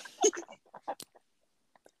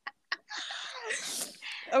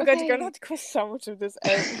 Oh god, Okay. you're gonna have to cut so much of this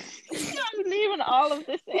out. I'm leaving all of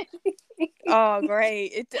this in. Oh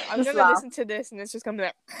great. I'm Just gonna laugh. listen to this and it's just gonna be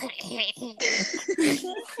like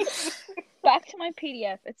Back to my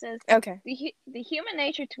PDF. It says okay. the human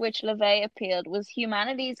nature to which LaVey appealed was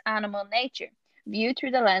humanity's animal nature, viewed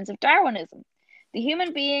through the lens of Darwinism. The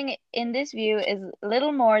human being in this view is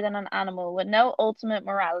little more than an animal with no ultimate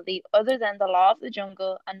morality other than the law of the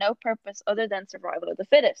jungle and no purpose other than survival of the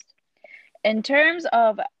fittest. In terms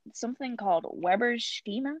of something called Weber's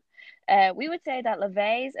schema, we would say that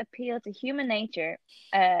LaVey's appeal to human nature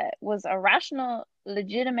was a rational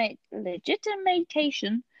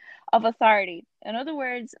legitimation of authority. In other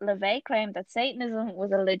words, LaVey claimed that Satanism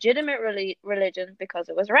was a legitimate religion because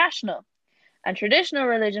it was rational, and traditional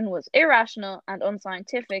religion was irrational and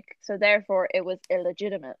unscientific, so therefore it was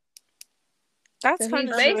illegitimate. That's So kind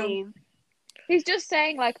he's of based- true. He's just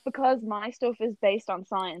saying, like, because my stuff is based on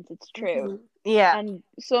science, it's true. Yeah. And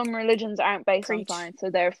some religions aren't based Preach. on science, so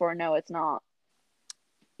therefore, no, it's not.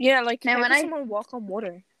 Yeah, like Now, how when does I- someone walk on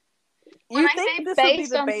water? When You I think say this would be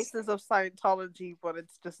based the on- basis of Scientology, but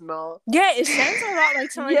it's just not. Yeah, it sounds a lot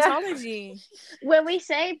like Yeah. Scientology. When we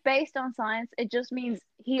say based on science, it just means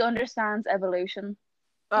he understands evolution.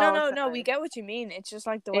 No, we get what you mean. It's just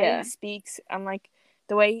like the way Yeah. he speaks and like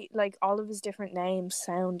the way like all of his different names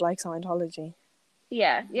sound like Scientology.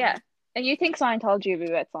 Yeah. And you think Scientology would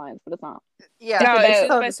be about science, but it's not. Yeah. No, about- it's just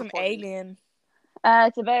so about some disappointing. alien.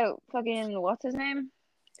 It's about fucking, what's his name?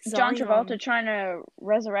 John Zion. Travolta trying to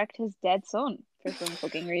resurrect his dead son for some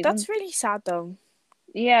fucking reason. That's really sad though.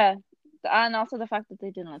 Yeah. And also the fact that they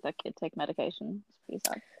didn't let that kid take medication is pretty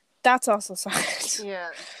sad. That's also sad. Yeah.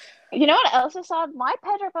 You know what else is sad? My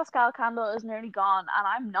Pedro Pascal candle is nearly gone, and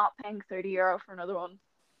I'm not paying €30 for another one.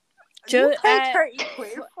 You Just, paid 30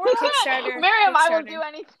 quid for it? Kickstarter. Miriam, I will Kickstarter. do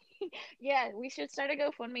anything. Yeah, we should start a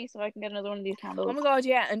GoFundMe so I can get another one of these candles. Oh my god,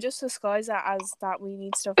 yeah, and just disguise that as that we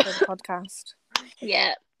need stuff for the podcast.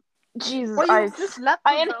 Yeah. Jesus, Well, you just let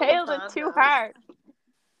I them know inhaled the it ban too now. hard.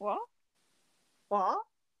 What? What?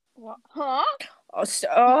 Huh?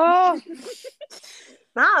 Oh,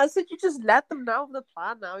 Nah, I said you just let them know the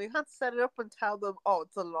plan now. You can't set it up and tell them, oh,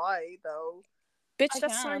 it's a lie, though. bitch, I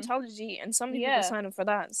that's can. Scientology, and some people Yeah. sign up for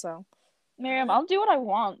that. So Miriam, I'll do what I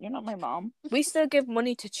want. You're not my mom. we still give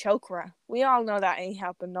money to Chokra. We all know that ain't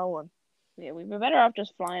helping no one. Yeah, we'd be better off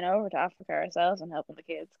just flying over to Africa ourselves and helping the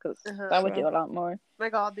kids, because Uh-huh. that would True. do a lot more. My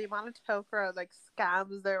god, the amount of Tokra, like,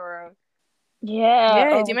 scams there were. Yeah. Yeah,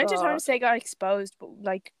 oh the my amount of God. times they got exposed, but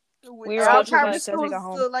like, We were all just like, private still take it schools,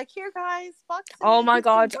 home. so, like, here, guys. Boxing oh my in,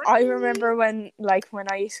 god, I money. remember when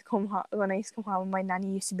I used to come home, my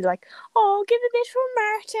nanny used to be like, "Oh, give a bit for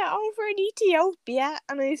Marta over in Ethiopia,"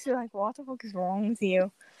 and I used to be like, "What the fuck is wrong with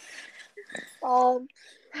you?"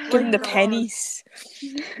 Give them the God. pennies.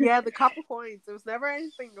 Yeah, the couple coins. It was never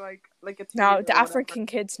anything like a. No, tea the or African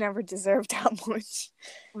kids never deserved that much.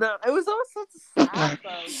 whatever. No, it was always such a sad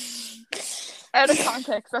though. Out of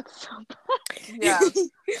context, that's so bad. Yeah.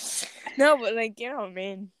 No, but like, you know what I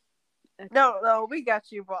mean. No, we got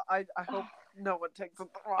you, but I hope no one takes it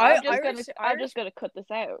wrong. I'm just gonna cut this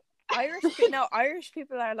out. Irish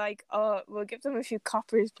people are like, oh, we'll give them a few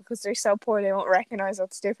coppers because they're so poor they won't recognize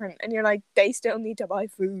what's different. And you're like, they still need to buy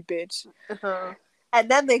food, bitch. Uh-huh. And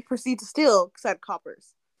then they proceed to steal said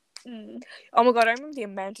coppers. Oh my god, I remember the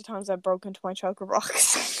amount of times I broke into my choker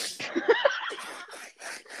box.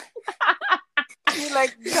 You're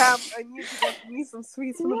like, damn, I need to get me some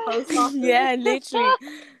sweets from the post office. Yeah, literally.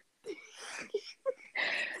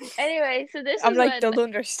 Anyway, so this I'm is like, when... they'll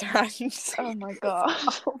understand. Oh my God.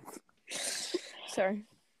 Sorry.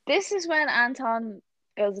 This is when Anton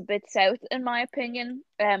goes a bit south, in my opinion,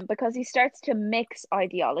 because he starts to mix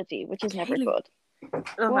ideology, which is never Really? good.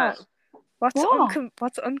 Uh-huh. What? What's What?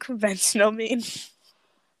 what's unconventional mean?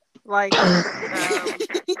 Like,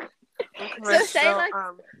 So say like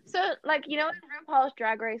like you know in RuPaul's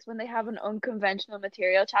Drag Race when they have an unconventional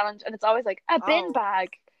material challenge and it's always like a bin Oh. bag.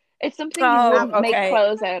 It's something you Oh, wouldn't make okay.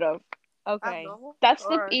 clothes out of. Okay. That's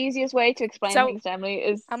the easiest way to explain So, things, Emily,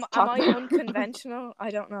 is Am talk I about unconventional?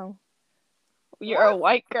 I don't know. you're a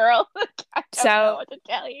white girl. I don't know So- what to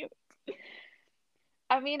tell you.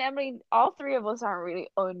 I mean, Emily, all three of us aren't really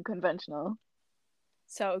unconventional.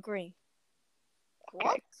 So agree.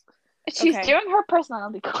 What? She's Okay. doing her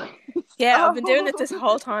personality quiz. Yeah, I've been doing it this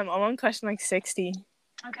whole time. I'm on question like 60.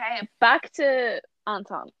 Okay, back to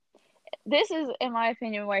Anton. This is, in my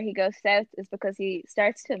opinion, where he goes south is because he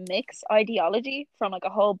starts to mix ideology from like a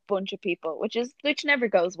whole bunch of people, which never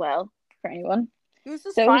goes well for anyone. He was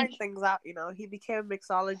just So trying things out, you know. He became a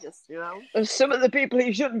mixologist, you know. Some of the people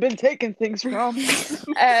he shouldn't been taking things from.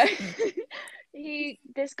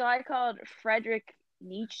 This guy called Friedrich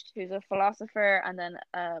Nietzsche, who's a philosopher, and then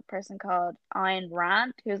a person called Ayn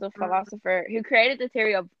Rand, who's a philosopher who created the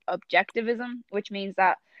theory of objectivism, which means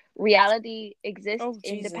that reality exists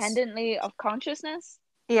independently of consciousness.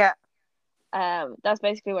 Yeah. That's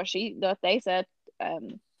basically what they said.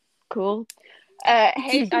 Cool. I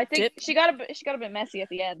think she got a bit messy at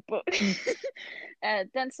the end, but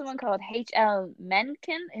then someone called H.L.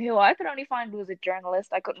 Mencken, who I could only find was a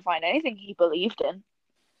journalist. I couldn't find anything he believed in.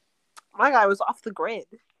 My guy was off the grid.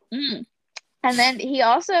 And then he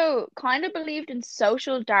also kind of believed in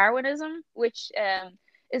social Darwinism, which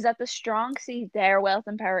is that the strong see their wealth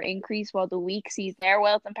and power increase while the weak see their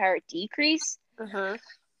wealth and power decrease.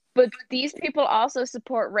 But these people also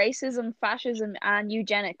support racism, fascism, and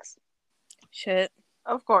eugenics. Shit.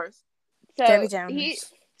 Of course. So Debbie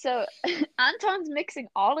Downers. So Anton's mixing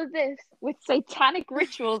all of this with satanic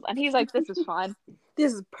rituals, and he's like, "This is fine.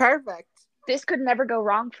 This is perfect. This could never go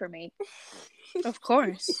wrong for me." Of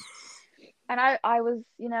course. And I was,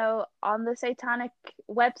 on the satanic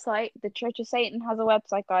website. The Church of Satan has a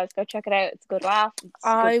website, guys. Go check it out. It's a good laugh.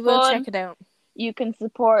 I will check it out. You can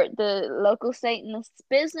support the local Satanists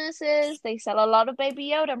businesses. They sell a lot of Baby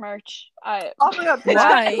Yoda merch. Oh my god,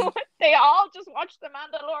 why? They all just watch The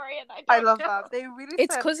Mandalorian. I love that. They really.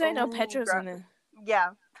 It's because I know Pedro's in it.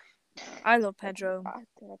 Yeah. I love Pedro.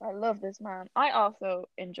 I love this man. I also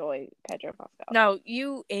enjoy Pedro Pascal. No,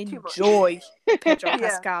 you enjoy Pedro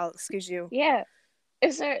Pascal. Excuse you. Yeah.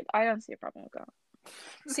 I don't see a problem with that.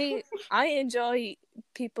 See, I enjoy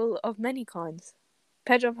people of many kinds.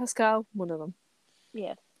 Pedro Pascal, one of them.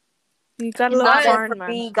 Yeah. You got a lot of man.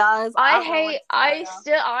 Me, guys. I'm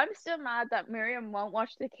still mad that Miriam won't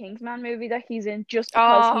watch the Kingsman movie that he's in just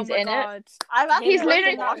because he's in it. He's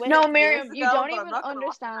literally Miriam, you don't even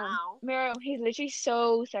understand. Miriam, he's literally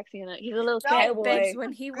so sexy in it. He's a little cowboy. Babes,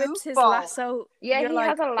 when he whips his lasso, he has a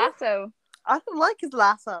lasso. I don't like his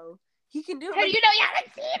lasso. He can do it. How do you know you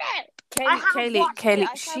haven't seen Kaylee,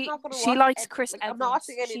 it? she likes Chris Evans. I'm not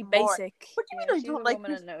watching it She anymore. basic. What do you mean I don't like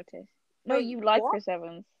Chris? No, you like Chris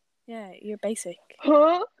Evans. Yeah, you're basic.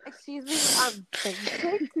 Huh? Excuse me, I'm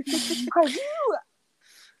basic. Are you?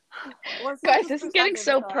 Guys, this is getting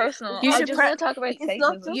so personal. You I should just want to talk about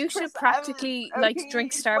Satanism. You should practically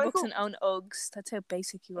drink Starbucks and own Uggs. That's how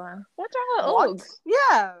basic you are. What's wrong with Uggs?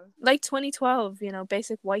 Yeah. Like 2012,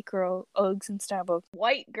 basic white girl Uggs and Starbucks.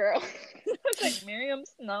 White girl. It's like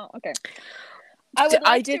Miriam's. No, okay.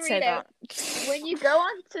 I did say that. When you go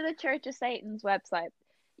onto the Church of Satan's website,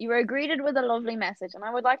 you are greeted with a lovely message, and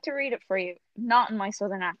I would like to read it for you, not in my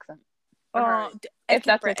southern accent. Oh, Ed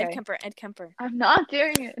Kemper. I'm not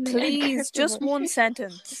doing it. Please, just one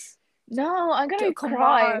sentence. No, I'm gonna come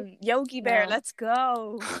cry. On. Yogi Bear, let's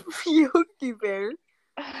go. Yogi Bear.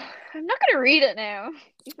 I'm not gonna read it now.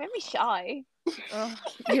 You've made me shy.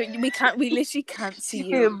 We literally can't see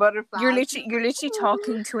you. You're literally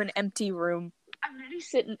talking to an empty room. I'm literally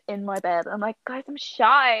sitting in my bed. I'm like, guys, I'm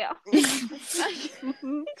shy.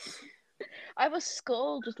 I have a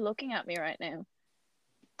skull just looking at me right now.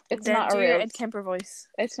 It's then not do a real your Ed Kemper voice.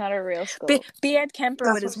 It's not a real skull. Be Ed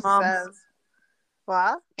Kemper with his mom.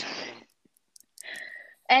 What?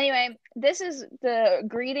 Anyway, this is the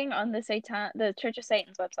greeting on the Church of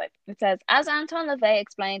Satan's website. It says, as Anton LaVey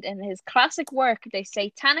explained in his classic work, The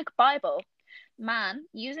Satanic Bible, man,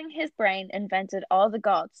 using his brain, invented all the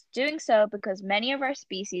gods, doing so because many of our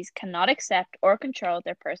species cannot accept or control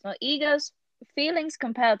their personal egos, feelings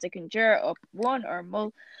compelled to conjure up one or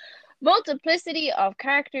multiplicity of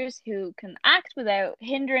characters who can act without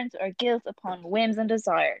hindrance or guilt upon whims and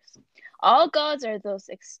desires. All gods are thus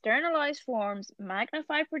externalized forms,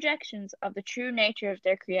 magnified projections of the true nature of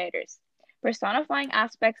their creators, personifying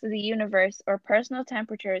aspects of the universe or personal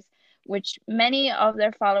temperatures which many of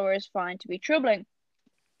their followers find to be troubling.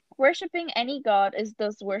 Worshipping any god is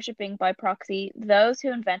thus worshipping by proxy those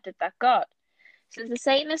who invented that god. Since the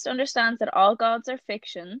Satanist understands that all gods are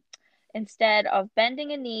fiction, instead of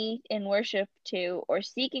bending a knee in worship to or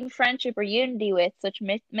seeking friendship or unity with such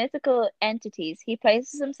mythical entities, he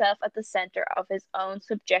places himself at the center of his own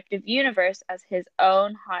subjective universe as his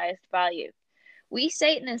own highest value. We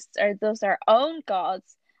Satanists are thus our own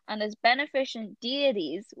gods, and as beneficent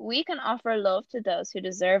deities, we can offer love to those who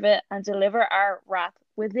deserve it and deliver our wrath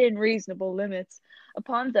within reasonable limits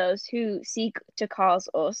upon those who seek to cause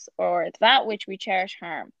us or that which we cherish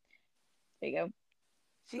harm. There you go.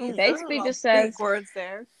 Jeez, Basically there's a lot just of big says words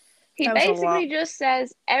there. he That was a basically lot. just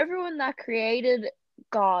says everyone that created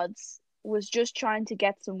gods was just trying to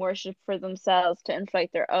get some worship for themselves to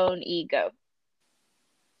inflate their own ego.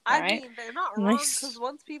 I Right? mean, they're not wrong, Nice. because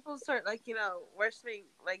once people start, like, worshipping,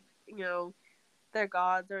 like, their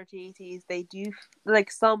gods or deities, they do,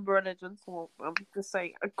 like, some religions, well, I'm just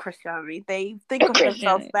saying, Christianity, they think of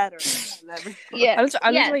themselves Christianity. better than everyone. Yeah. I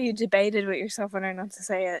love Yeah. the way you debated with yourself whether or not to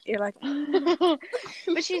say it. You're like,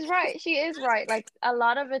 But she's right. She is right. Like, a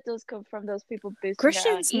lot of it does come from those people boosting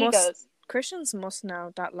their own Christians must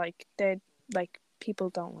know that, like, they like people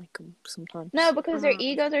don't like them sometimes. No, because their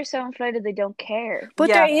egos are so inflated they don't care. But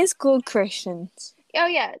Yeah. there is good Christians. Oh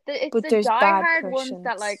yeah, it's But the there's bad diehard ones that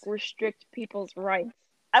Christians. like restrict people's rights.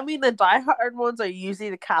 I mean, the diehard ones are usually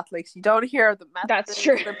the Catholics. You don't hear the Methodists, That's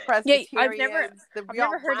true. the Yeah, Presbyterians. I've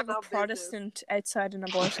never heard of a Protestant outside an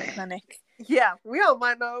abortion clinic. Yeah, we all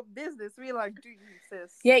mind our own business. We like, do you,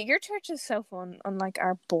 sis? Yeah, your church is so fun, unlike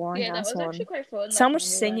our boring Yeah, that ass was one. actually quite fun. So like, much when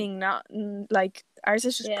we singing, not like ours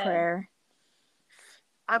is just Yeah. prayer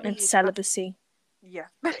I mean, and celibacy. yeah.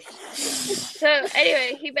 So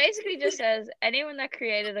anyway, he basically just says anyone that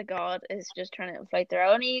created a god is just trying to inflate their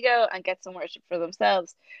own ego and get some worship for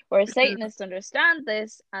themselves. Whereas Satanists understand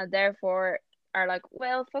this and therefore are like,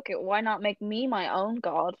 well, fuck it, why not make me my own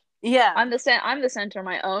god? Yeah. I'm the center of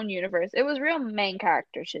my own universe. It was real main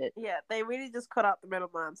character shit. Yeah, they really just cut out the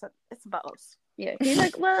middleman and said, it's about us. Yeah, he's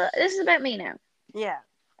like, well, this is about me now. Yeah.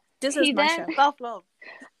 This He is my then- show. Self-love.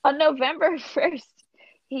 On November 1st,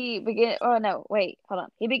 he begins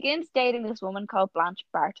dating this woman called Blanche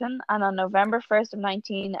Barton, and on November 1st of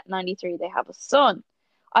 1993, they have a son.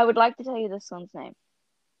 I would like to tell you the son's name.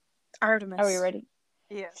 Artemis. Are we ready?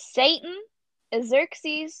 Yeah. Satan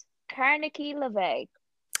Xerxes Carnegie LaVey.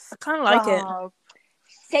 I kind of like it. Stop.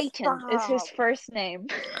 Satan is his Stop. first name.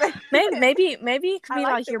 Maybe it could I be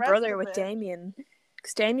like like the your rest brother of with it. Damien,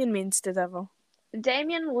 because Damien means the devil.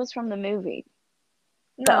 Damien was from the movie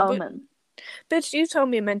The No, but- Omen. Bitch, you told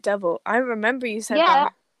me it meant devil. I remember you said Yeah,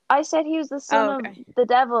 that. I said he was the son okay. of the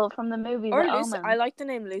devil from the movie Or The Lucifer. Omen. I like the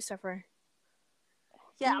name Lucifer.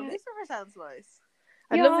 Yeah, Yeah. Lucifer sounds nice.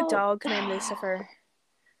 I love Yo. a dog named Lucifer.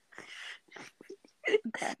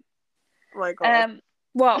 Okay. Oh my god.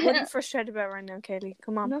 What are you frustrated about right now, Kaylee?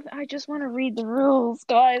 Come on. Nothing, I just want to read the rules,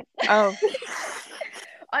 guys. Oh.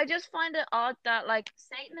 I just find it odd that like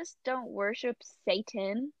Satanists don't worship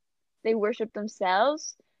Satan; they worship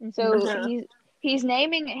themselves. So Mhm. he's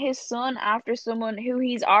naming his son after someone who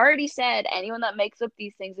he's already said anyone that makes up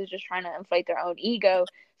these things is just trying to inflate their own ego.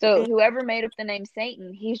 So whoever made up the name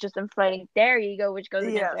Satan, he's just inflating their ego, which goes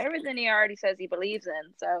against everything he already says he believes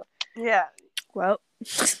in. So Yeah. Well,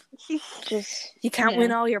 just you can't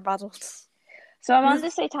win all your battles. So I'm on the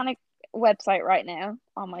Satanic website right now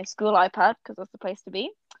on my school iPad because that's the place to be.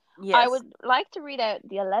 Yes. I would like to read out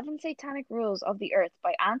the 11 Satanic Rules of the Earth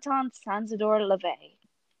by Anton Sansador LaVey.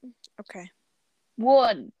 Okay.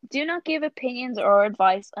 1. Do not give opinions or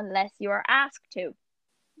advice unless you are asked to.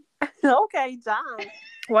 Okay, John.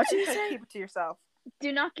 What did you say? Keep it to yourself.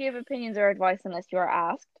 Do not give opinions or advice unless you are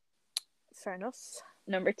asked. Fair enough.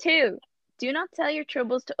 Number 2. Do not tell your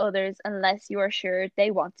troubles to others unless you are sure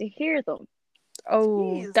they want to hear them.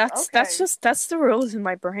 Oh, Jeez, that's the rules in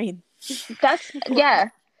my brain. Yeah.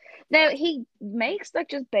 Now he makes like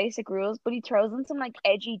just basic rules, but he throws in some like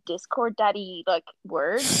edgy Discord daddy like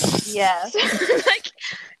words. Yeah. So, like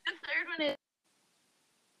the third one is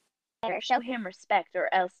show him respect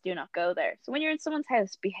or else do not go there. So when you're in someone's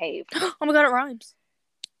house, behave. Oh my god, it rhymes.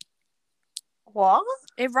 What?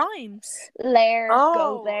 It rhymes. Lair, Oh.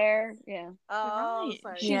 go there. Yeah. Oh, Right.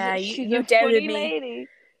 sorry. Yeah, she's you a doubted funny me. lady.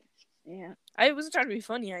 Yeah. I wasn't trying to be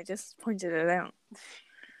funny, I just pointed it out.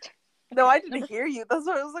 No, I didn't hear you. That's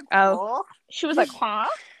what I was like, Oh. She was like, huh?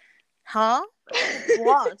 Huh?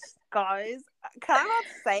 what? Guys? Can I not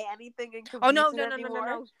say anything in Oh no,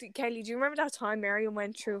 anymore? Kaylee, do you remember that time Mariam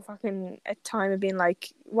went through fucking a time of being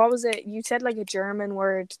like, what was it? You said like a German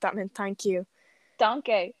word that meant thank you.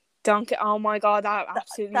 Donkey. Donkey. Oh my god, that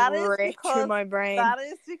absolutely that is ripped through because my brain. that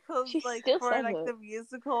is because She like still for says like it. the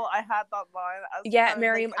musical, I had that line as Yeah, kind of,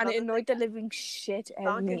 Miriam, like, and it another annoyed the thing. living shit out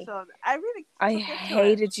of Donkey me. Sean. I really I took into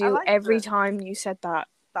hated it. I you liked every it. time you said that.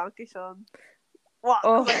 Donkey Sean. What?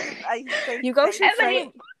 Oh. I say You go thank through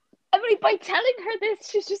Emily, Emily, by telling her this,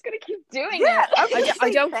 she's just gonna keep doing Yeah, it. I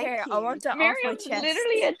don't thank care. you. I want it off my Miriam's chest.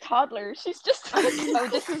 literally a toddler. She's just like, oh,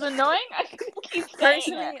 this is annoying. I can keep saying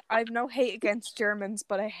Personally, it. I have no hate against Germans,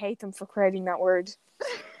 but I hate them for creating that word.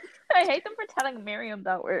 I hate them for telling Miriam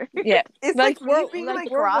that word. Yeah, It's like me World, being like like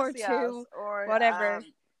World War gracias Two, or whatever.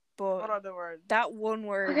 what But other word? that one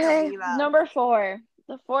word. Okay, Mila. number 4.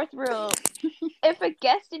 The fourth rule. If a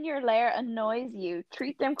guest in your lair annoys you,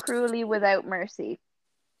 treat them cruelly without mercy.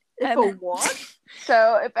 If a what?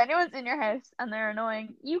 So if anyone's in your house and they're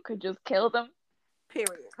annoying, you could just kill them.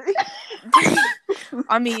 Period.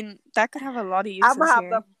 I mean, that could have a lot of uses I'm gonna have here.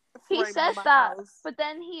 them. He says that, but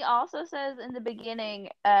then he also says in the beginning,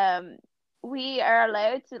 we are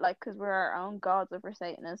allowed to, like, because we're our own gods if we're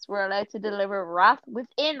Satanists, we're allowed to deliver wrath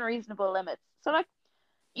within reasonable limits. So, like,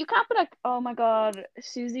 you can't be like, oh my god,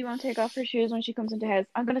 Susie won't take off her shoes when she comes into the house.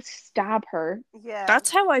 I'm gonna stab her. Yeah. That's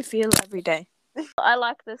how I feel every day. I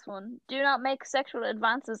like this one. Do not make sexual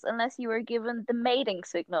advances unless you are given the mating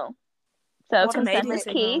signal. So What a consent mating is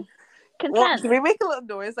key. signal. What, Consent. can we make a little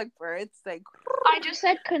noise like birds? Like I just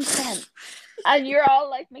said consent. And you're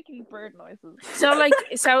all like making bird noises. So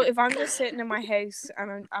if I'm just sitting in my house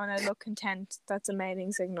and I look content, that's a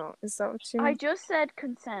mating signal. Is that what you mean? I just said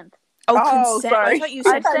consent. Oh, consent. sorry. I thought you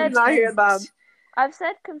said I did not hear that. I've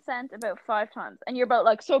said consent about 5 times, and you're about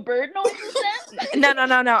like, so bird noises then?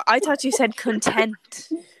 No. I thought you said content.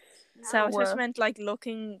 So it No. just meant like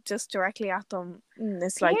looking just directly at them.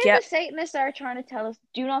 It's Here like, yeah. the Satanists are trying to tell us,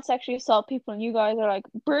 do not sexually assault people, and you guys are like,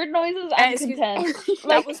 bird noises and consent.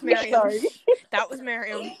 That was Miriam. Sorry. That was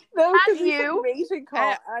Miriam. No, Not because you. mating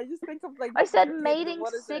call. I just think of like. I said freaking- mating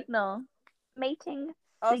what is it? signal. Mating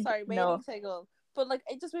Oh, signal. sorry, mating signal. But like,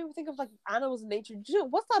 it just made me think of like animals in nature. Do you know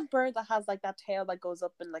what's that bird that has like that tail that goes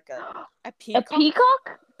up in like a A peacock.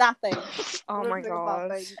 peacock? that thing? Oh my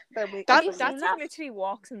god. Have you That seen thing that? literally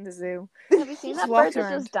walks in the zoo. Have you seen Just that walks bird that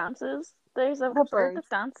around. just dances? There's a What bird bird? that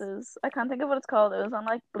dances. I can't think of what it's called. It was on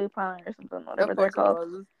like Blue Planet or something, whatever Of they're course it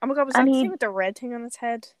called. was. Oh my god, was that And the he- thing with the red thing on its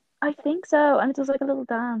head? I think so, and it does like a little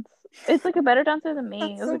dance. It's like a better dancer than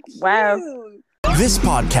me. That's I was so like, wow. cute. This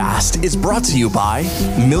podcast is brought to you by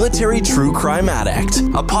Military True Crime Addict,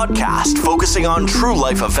 a podcast focusing on true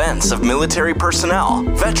life events of military personnel,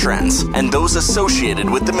 veterans, and those associated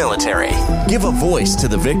with the military. Give a voice to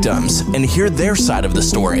the victims and hear their side of the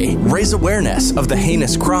story, raise awareness of the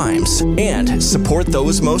heinous crimes, and support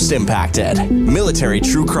those most impacted. Military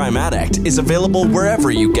True Crime Addict is available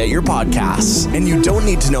wherever you get your podcasts, and you don't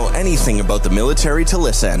need to know anything about the military to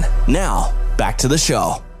listen. Now, back to the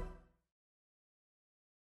show.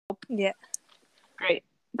 Yeah. Great.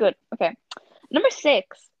 Good. Okay. Number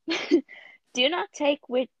 6. Do not take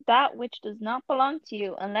that which does not belong to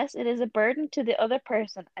you unless it is a burden to the other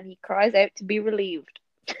person and he cries out to be relieved.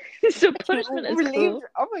 So punishment is cool.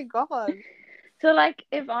 Oh my god. So like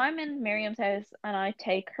if I'm in Miriam's house and I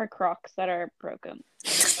take her Crocs that are broken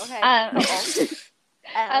Okay. and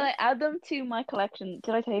I add them to my collection.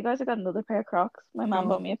 Did I tell you guys I got another pair of Crocs? My mom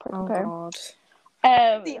bought me a purple pair. God.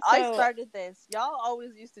 See, I started this. Y'all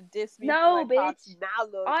always used to diss me. No, for my Crocs. bitch. Now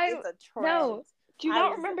look, I- it's a trend. No. Do you I not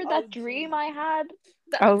was remember OG. that dream I had?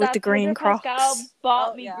 With the green Pedro Pascal Crocs.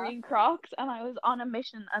 bought Oh, me yeah. green Crocs, and I was on a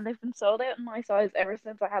mission, and they've been sold out in my size ever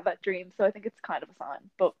since I had that dream. So I think it's kind of a sign,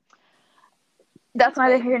 but that's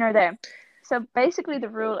neither here nor there. So basically, the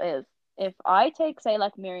rule is if I take, say,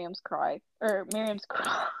 like Miriam's Crocs,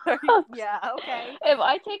 Yeah, okay. if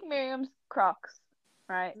I take Miriam's Crocs,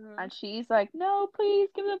 right, Mhm. and she's like, "No, please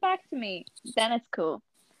give them back to me," then it's cool.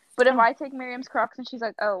 But if I take Miriam's Crocs and she's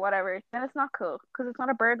like, "Oh, whatever," then it's not cool because it's not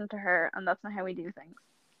a burden to her, and that's not how we do things.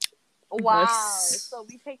 Wow. Nice. So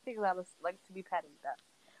we take things out of like to be petty then.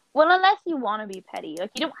 Well, unless you want to be petty,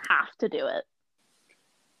 like you don't have to do it.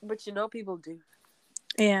 But you know people do.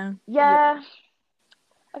 Yeah. Yeah.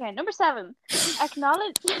 Okay, number 7.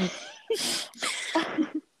 Acknowledge.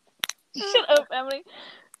 Shut up, Emily.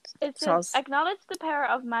 It says, Soz. acknowledge the power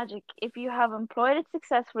of magic if you have employed it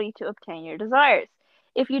successfully to obtain your desires.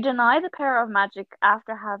 If you deny the power of magic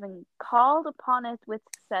after having called upon it with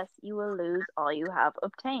success, you will lose all you have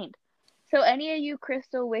obtained. So any of you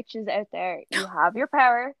crystal witches out there, you have your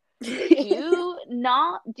power. Do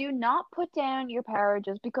not put down your power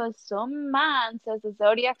just because some man says the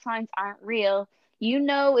zodiac signs aren't real. You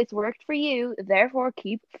know it's worked for you, therefore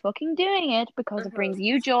keep fucking doing it because it brings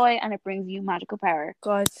you joy and it brings you magical power.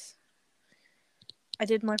 Guys, I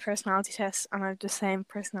did my personality test and I have the same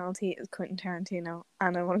personality as Quentin Tarantino,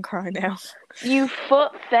 and I want to cry now. You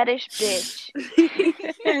foot fetish bitch.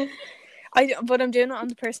 But I'm doing it on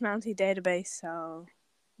the personality database, so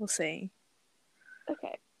we'll see.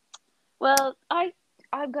 Okay. Well,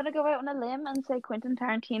 I'm gonna go out on a limb and say Quentin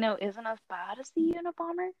Tarantino isn't as bad as the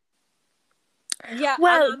Unabomber. Yeah.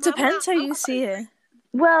 Well, depends how you see it.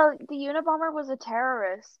 Well, the Unabomber was a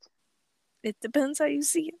terrorist. It depends how you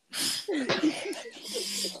see it.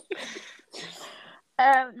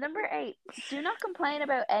 Number 8. Do not complain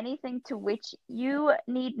about anything to which you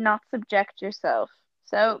need not subject yourself.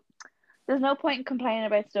 So, there's no point in complaining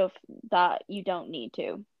about stuff that you don't need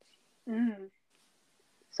to.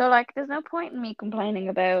 So, like, there's no point in me complaining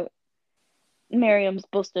about Miriam's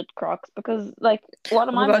busted Crocs because, like, what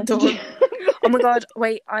am I meant to do? Oh my god,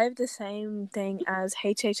 wait, I have the same thing as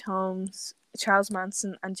H.H. Holmes, Charles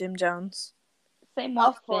Manson, and Jim Jones. Same what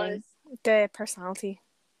Of course. thing? The personality.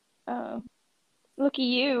 Oh. Look at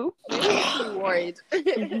you. I'm worried.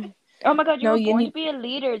 Oh my god, you No, were you born need- to be a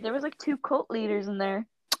leader. There was like 2 cult leaders in there.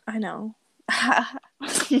 I know.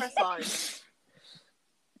 Press on.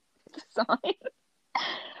 Sign.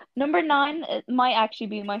 Number 9, it might actually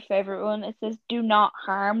be my favorite one. It says, "Do not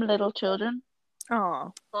harm little children."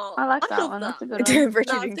 Oh, Oh, I like that love one. That's a good one.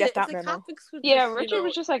 Richard No, didn't the- get that the memo. Catholics would Yeah, just, Richard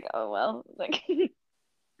was just like, "Oh well." Like,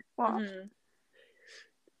 what? Mhm.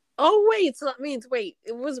 Oh wait, so that means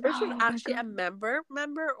was Oh Richard my actually a God.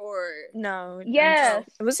 member or? No. Yes,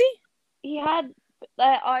 Was he? he had.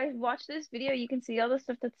 I watched this video. You can see all the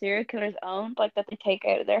stuff that serial killers own, like that they take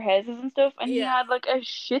out of their houses and stuff. And he Yeah. had like a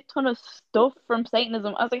shit ton of stuff from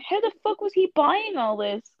Satanism. I was like, how the fuck was he buying all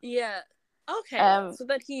this? Yeah. Okay. Um, So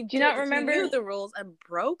that he do you not remember- he knew the rules and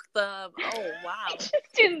broke them. Oh wow.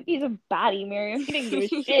 He's a baddie, Miriam. He didn't give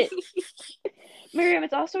a shit. Miriam,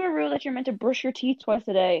 it's also a rule that you're meant to brush your teeth twice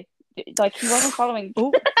a day. Like, he wasn't following.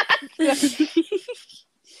 Oh.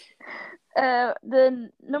 The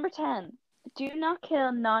number 10. Do not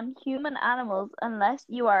kill non-human animals unless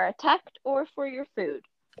you are attacked or for your food.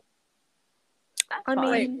 That's I fine.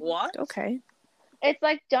 Wait, what? Okay. It's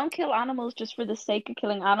like, don't kill animals just for the sake of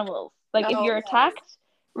killing animals. Like, if Oh, you're okay. attacked,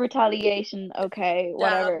 retaliation, okay,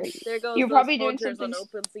 whatever. There goes You're those probably doing hunters something. on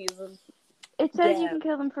open season. It says you Yeah. can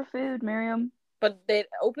kill them for food, Miriam. But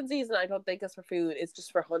open season, I don't think is for food. It's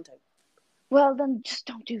just for hunting. Well, then just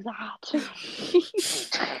don't do that.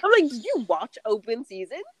 I'm like, did you watch open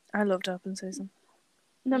season? I loved open season.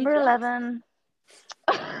 Number You did? 11.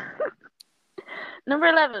 Number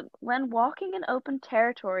 11. When walking in open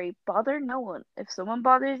territory, bother no one. If someone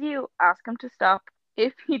bothers you, ask him to stop.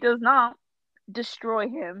 If he does not, destroy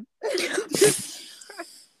him.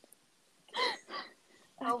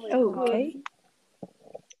 Oh my Okay.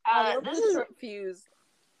 I love This the is short fuse.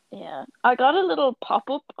 Yeah. I got a little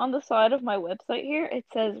pop-up on the side of my website here. It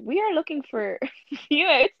says, "We are looking for few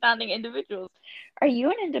outstanding individuals. Are you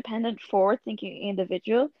an independent, forward-thinking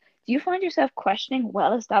individual? Do you find yourself questioning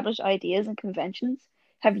well-established ideas and conventions?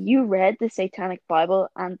 Have you read the Satanic Bible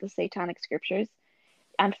and the Satanic Scriptures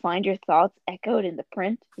and find your thoughts echoed in the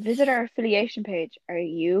print? Visit our affiliation page. Are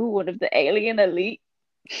you one of the alien elite?"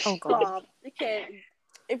 Oh god. Stop. Okay.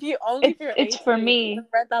 If you only It's for me. I've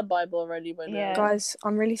read that Bible already by now. Yeah. Guys,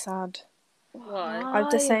 I'm really sad. Why? I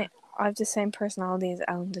have the same personality as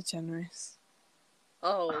Ellen DeGeneres.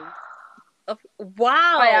 Oh.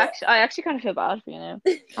 Wow. I actually kind of feel bad for you now.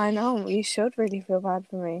 I know, you should really feel bad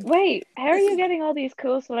for me. Wait, how are you getting all these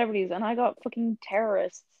cool celebrities and I got fucking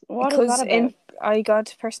terrorists? What is Because that about? I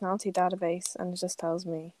got personality database and it just tells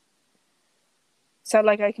me. So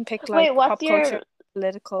like I can pick like Wait, what's pop your culture,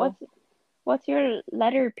 political, what's your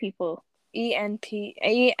letter, people? ENFP.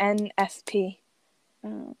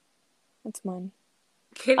 Oh. That's mine.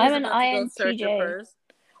 Kitty's I'm an about to go search INTJ. it first.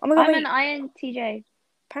 Oh my god, I'm wait. an INTJ.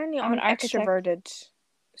 Apparently I'm I'm an architect. extroverted.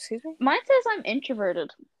 Excuse me? Mine says I'm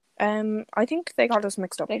introverted. I think they got us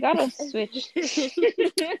mixed up. They got us switched.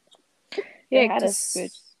 Yeah, had us just-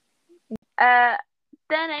 switched.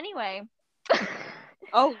 Then anyway,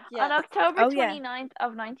 Oh, yeah. on October Oh, yeah. 29th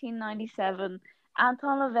of 1997,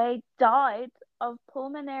 Anton LaVey died of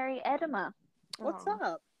pulmonary edema. What's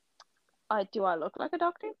Aw. up? Do I look like a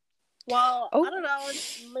doctor? Well, Oh. I don't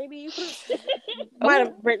know. Maybe you might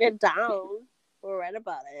have written it down or read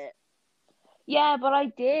about it. Yeah, but I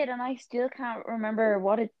did, and I still can't remember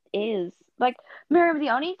what it is. Like, Miriam, the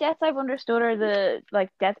only deaths I've understood are the like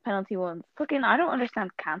death penalty ones. Fucking, I don't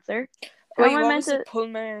understand cancer. How Wait, am I what meant was to it?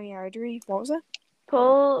 Pulmonary artery? What was it?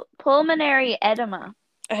 pulmonary edema,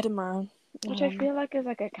 Edema. which I feel like is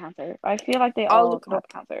like a cancer. I feel like they I'll all look it have up.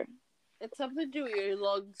 cancer. It's something to do with your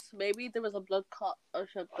lungs. Maybe there was a blood clot or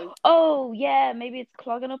something. Oh yeah, maybe it's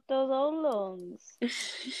clogging up those old lungs.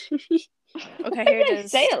 Okay, here it They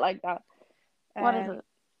is. say it like that. What is it?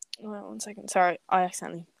 Well, 1 second. Sorry, I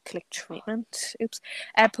accidentally clicked treatment. Oops.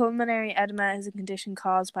 Pulmonary edema is a condition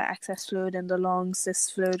caused by excess fluid in the lungs. This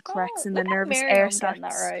fluid corrects in the Look at nervous Miriam air getting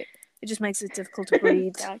that sacs. right. It just makes it difficult to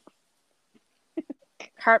breathe. Yeah.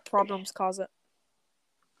 Heart problems cause it.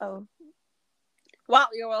 Oh. Wow,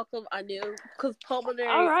 you're welcome. I knew. Because pulmonary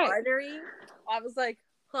All right. artery, I was like,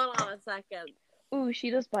 hold on a second. Ooh,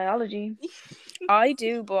 she does biology. I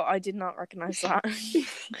do, but I did not recognize that.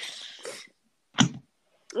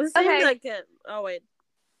 It seemed like it. Oh, wait.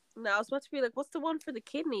 No, I was about to be like, what's the one for the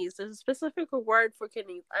kidneys? There's a specific word for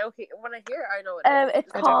kidneys. When I hear it, I know it.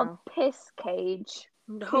 It's I don't called know. piss cage.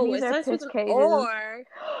 No, Kidneys it are starts with piss an cages. or.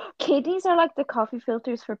 Kidneys are like the coffee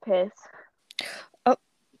filters for piss.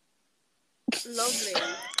 Lovely.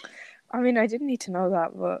 I mean, I didn't need to know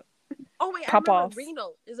that, but Oh, wait, Pop I remember off.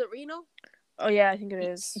 renal. Is it renal? oh yeah, I think it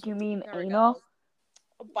is. You mean There we anal?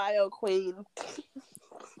 go. Bio queen.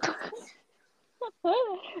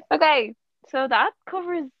 Okay, so that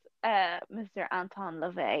covers Mr. Anton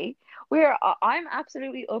LaVey. I'm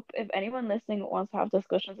absolutely up if anyone listening wants to have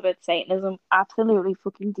discussions about Satanism, absolutely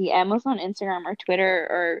fucking DM us on Instagram or Twitter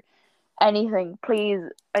or anything, please.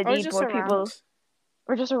 I Or need just more around. people.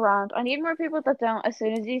 Or just around. I need more people that don't, as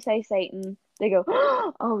soon as you say Satan, they go,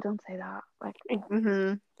 oh, don't say that. Like,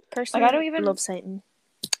 Mm-hmm. Personally, I don't even love Satan.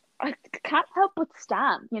 I can't help but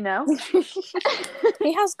stand, you know?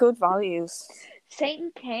 He has good values.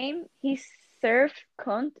 Satan came, he served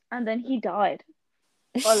cunt, and then he died.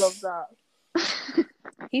 I love that.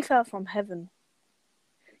 He fell from heaven.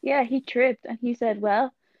 Yeah, he tripped and he said,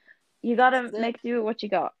 well, you gotta That's it. make do with what you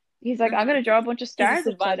got. He's like, I'm gonna draw a bunch of stars He's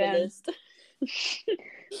a upside down. survivalist.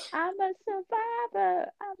 I'm a survivor.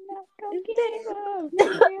 I'm not gonna give up.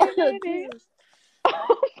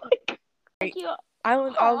 Oh my god. Thank you. I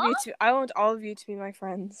want all of you to be my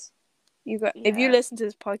friends. If you Yeah. listen to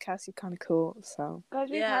this podcast, you're kind of cool. So Guys,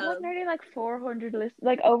 we've Yeah. had like nearly like 400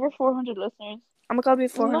 over 400 listeners. I'm gonna be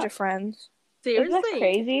Isn't 400 that- friends. Seriously? Isn't that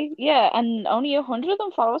crazy? Yeah, and only 100 of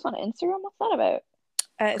them follow us on Instagram. What's that about?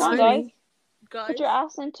 It's Come on, funny. Guys, Put your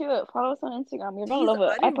ass into it. Follow us on Instagram. You're gonna love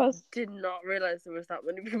it. I did not realize there was that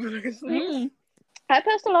many people listening. I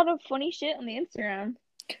post a lot of funny shit on the Instagram.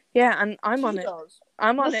 Yeah, and I'm on She it. does.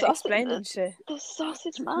 I'm on The it sausage- explaining shit. The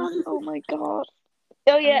sausage man. Oh my god.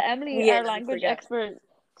 Oh yeah, Emily, Yeah, our don't language forget. expert,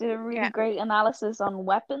 did a really Yeah. great analysis on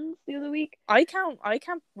weapons the other week. I can't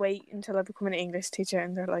wait until I become an English teacher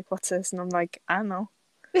and they're like, "What's this?" And I'm like, "I don't know."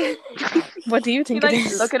 What do you think it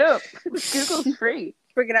is? Look it up. Google's free.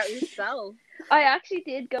 Figure it out yourself. I actually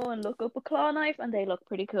did go and look up a claw knife, and they look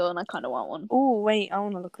pretty cool, and I kind of want one. Oh wait, I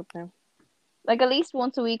want to look up now. Like at least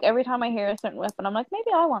once a week, every time I hear a certain weapon, I'm like,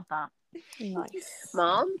 maybe I want that. Nice.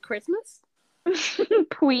 Mom, Christmas?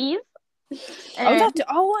 Please.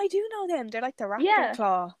 Oh, I do know them. They're like the raptor Yeah.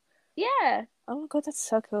 claw. Yeah. Oh my god, that's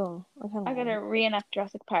so cool. I gotta reenact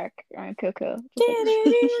Jurassic Park. Alright, cool.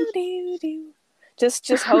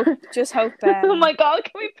 Just hope. Oh my god,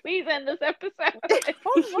 can we please end this episode?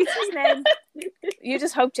 Oh, what's his name? You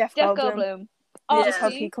just hope Jeff Jeff Goldblum. Goldblum. You Oh, just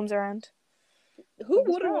hope see? he comes around. Who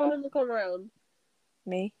wouldn't want him to come around?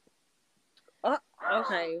 Me.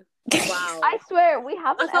 Okay. Wow. I swear, we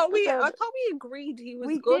have an I thought episode. we agreed he was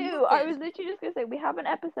We good. do. I was literally just gonna say we have an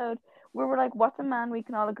episode where we're like, what's a man we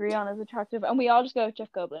can all agree on is attractive, and we all just go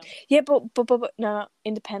Jeff Goldblum. Yeah, but no,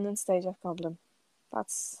 Independence Day, Jeff Goldblum.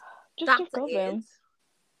 That's Just Jeff Goldblum.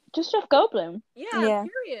 Just Jeff Goldblum. Yeah,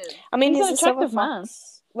 period. I mean, He's he's an a silver attractive man.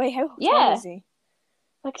 fox. Wait, how Yeah. tall is he?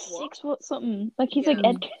 Like What? 6 foot something. Like he's Yeah. like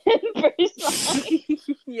Ed Kemper's size.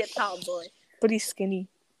 Yeah, tomboy. But he's skinny.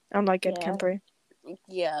 Unlike Ed Yeah. Kemper.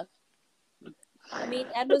 Yeah. I mean,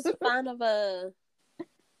 Ed was a fan of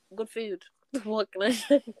good food. What can I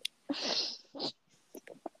say?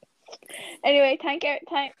 Anyway, thank you.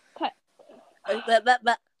 That.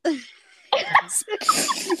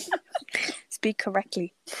 Speak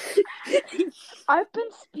correctly. I've been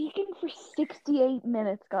speaking for 68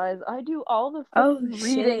 minutes, guys. I do all the Oh, fucking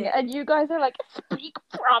reading, shit. and you guys are like, speak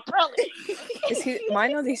properly.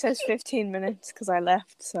 Mine only says 15 minutes because I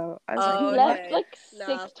left, so I was Oh, He like, left okay. like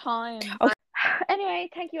Nah. 6 times. Okay. Anyway,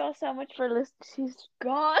 thank you all so much for listening. She's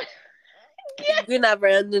gone. We never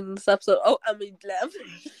ended this episode. Oh, I mean, left.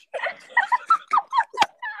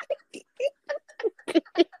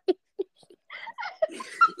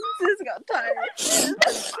 This got tired.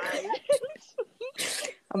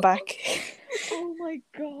 I'm back. Oh my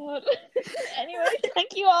god. Anyway,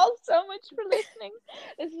 thank you all so much for listening.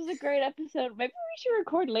 This was a great episode. Maybe we should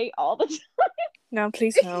record late all the time. No,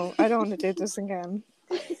 please no. I don't want to do this again.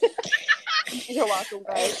 You're welcome,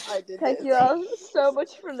 guys. I did Thank this. you all so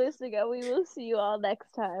much for listening, and we will see you all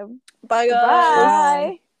next time. Bye, guys.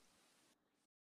 Bye.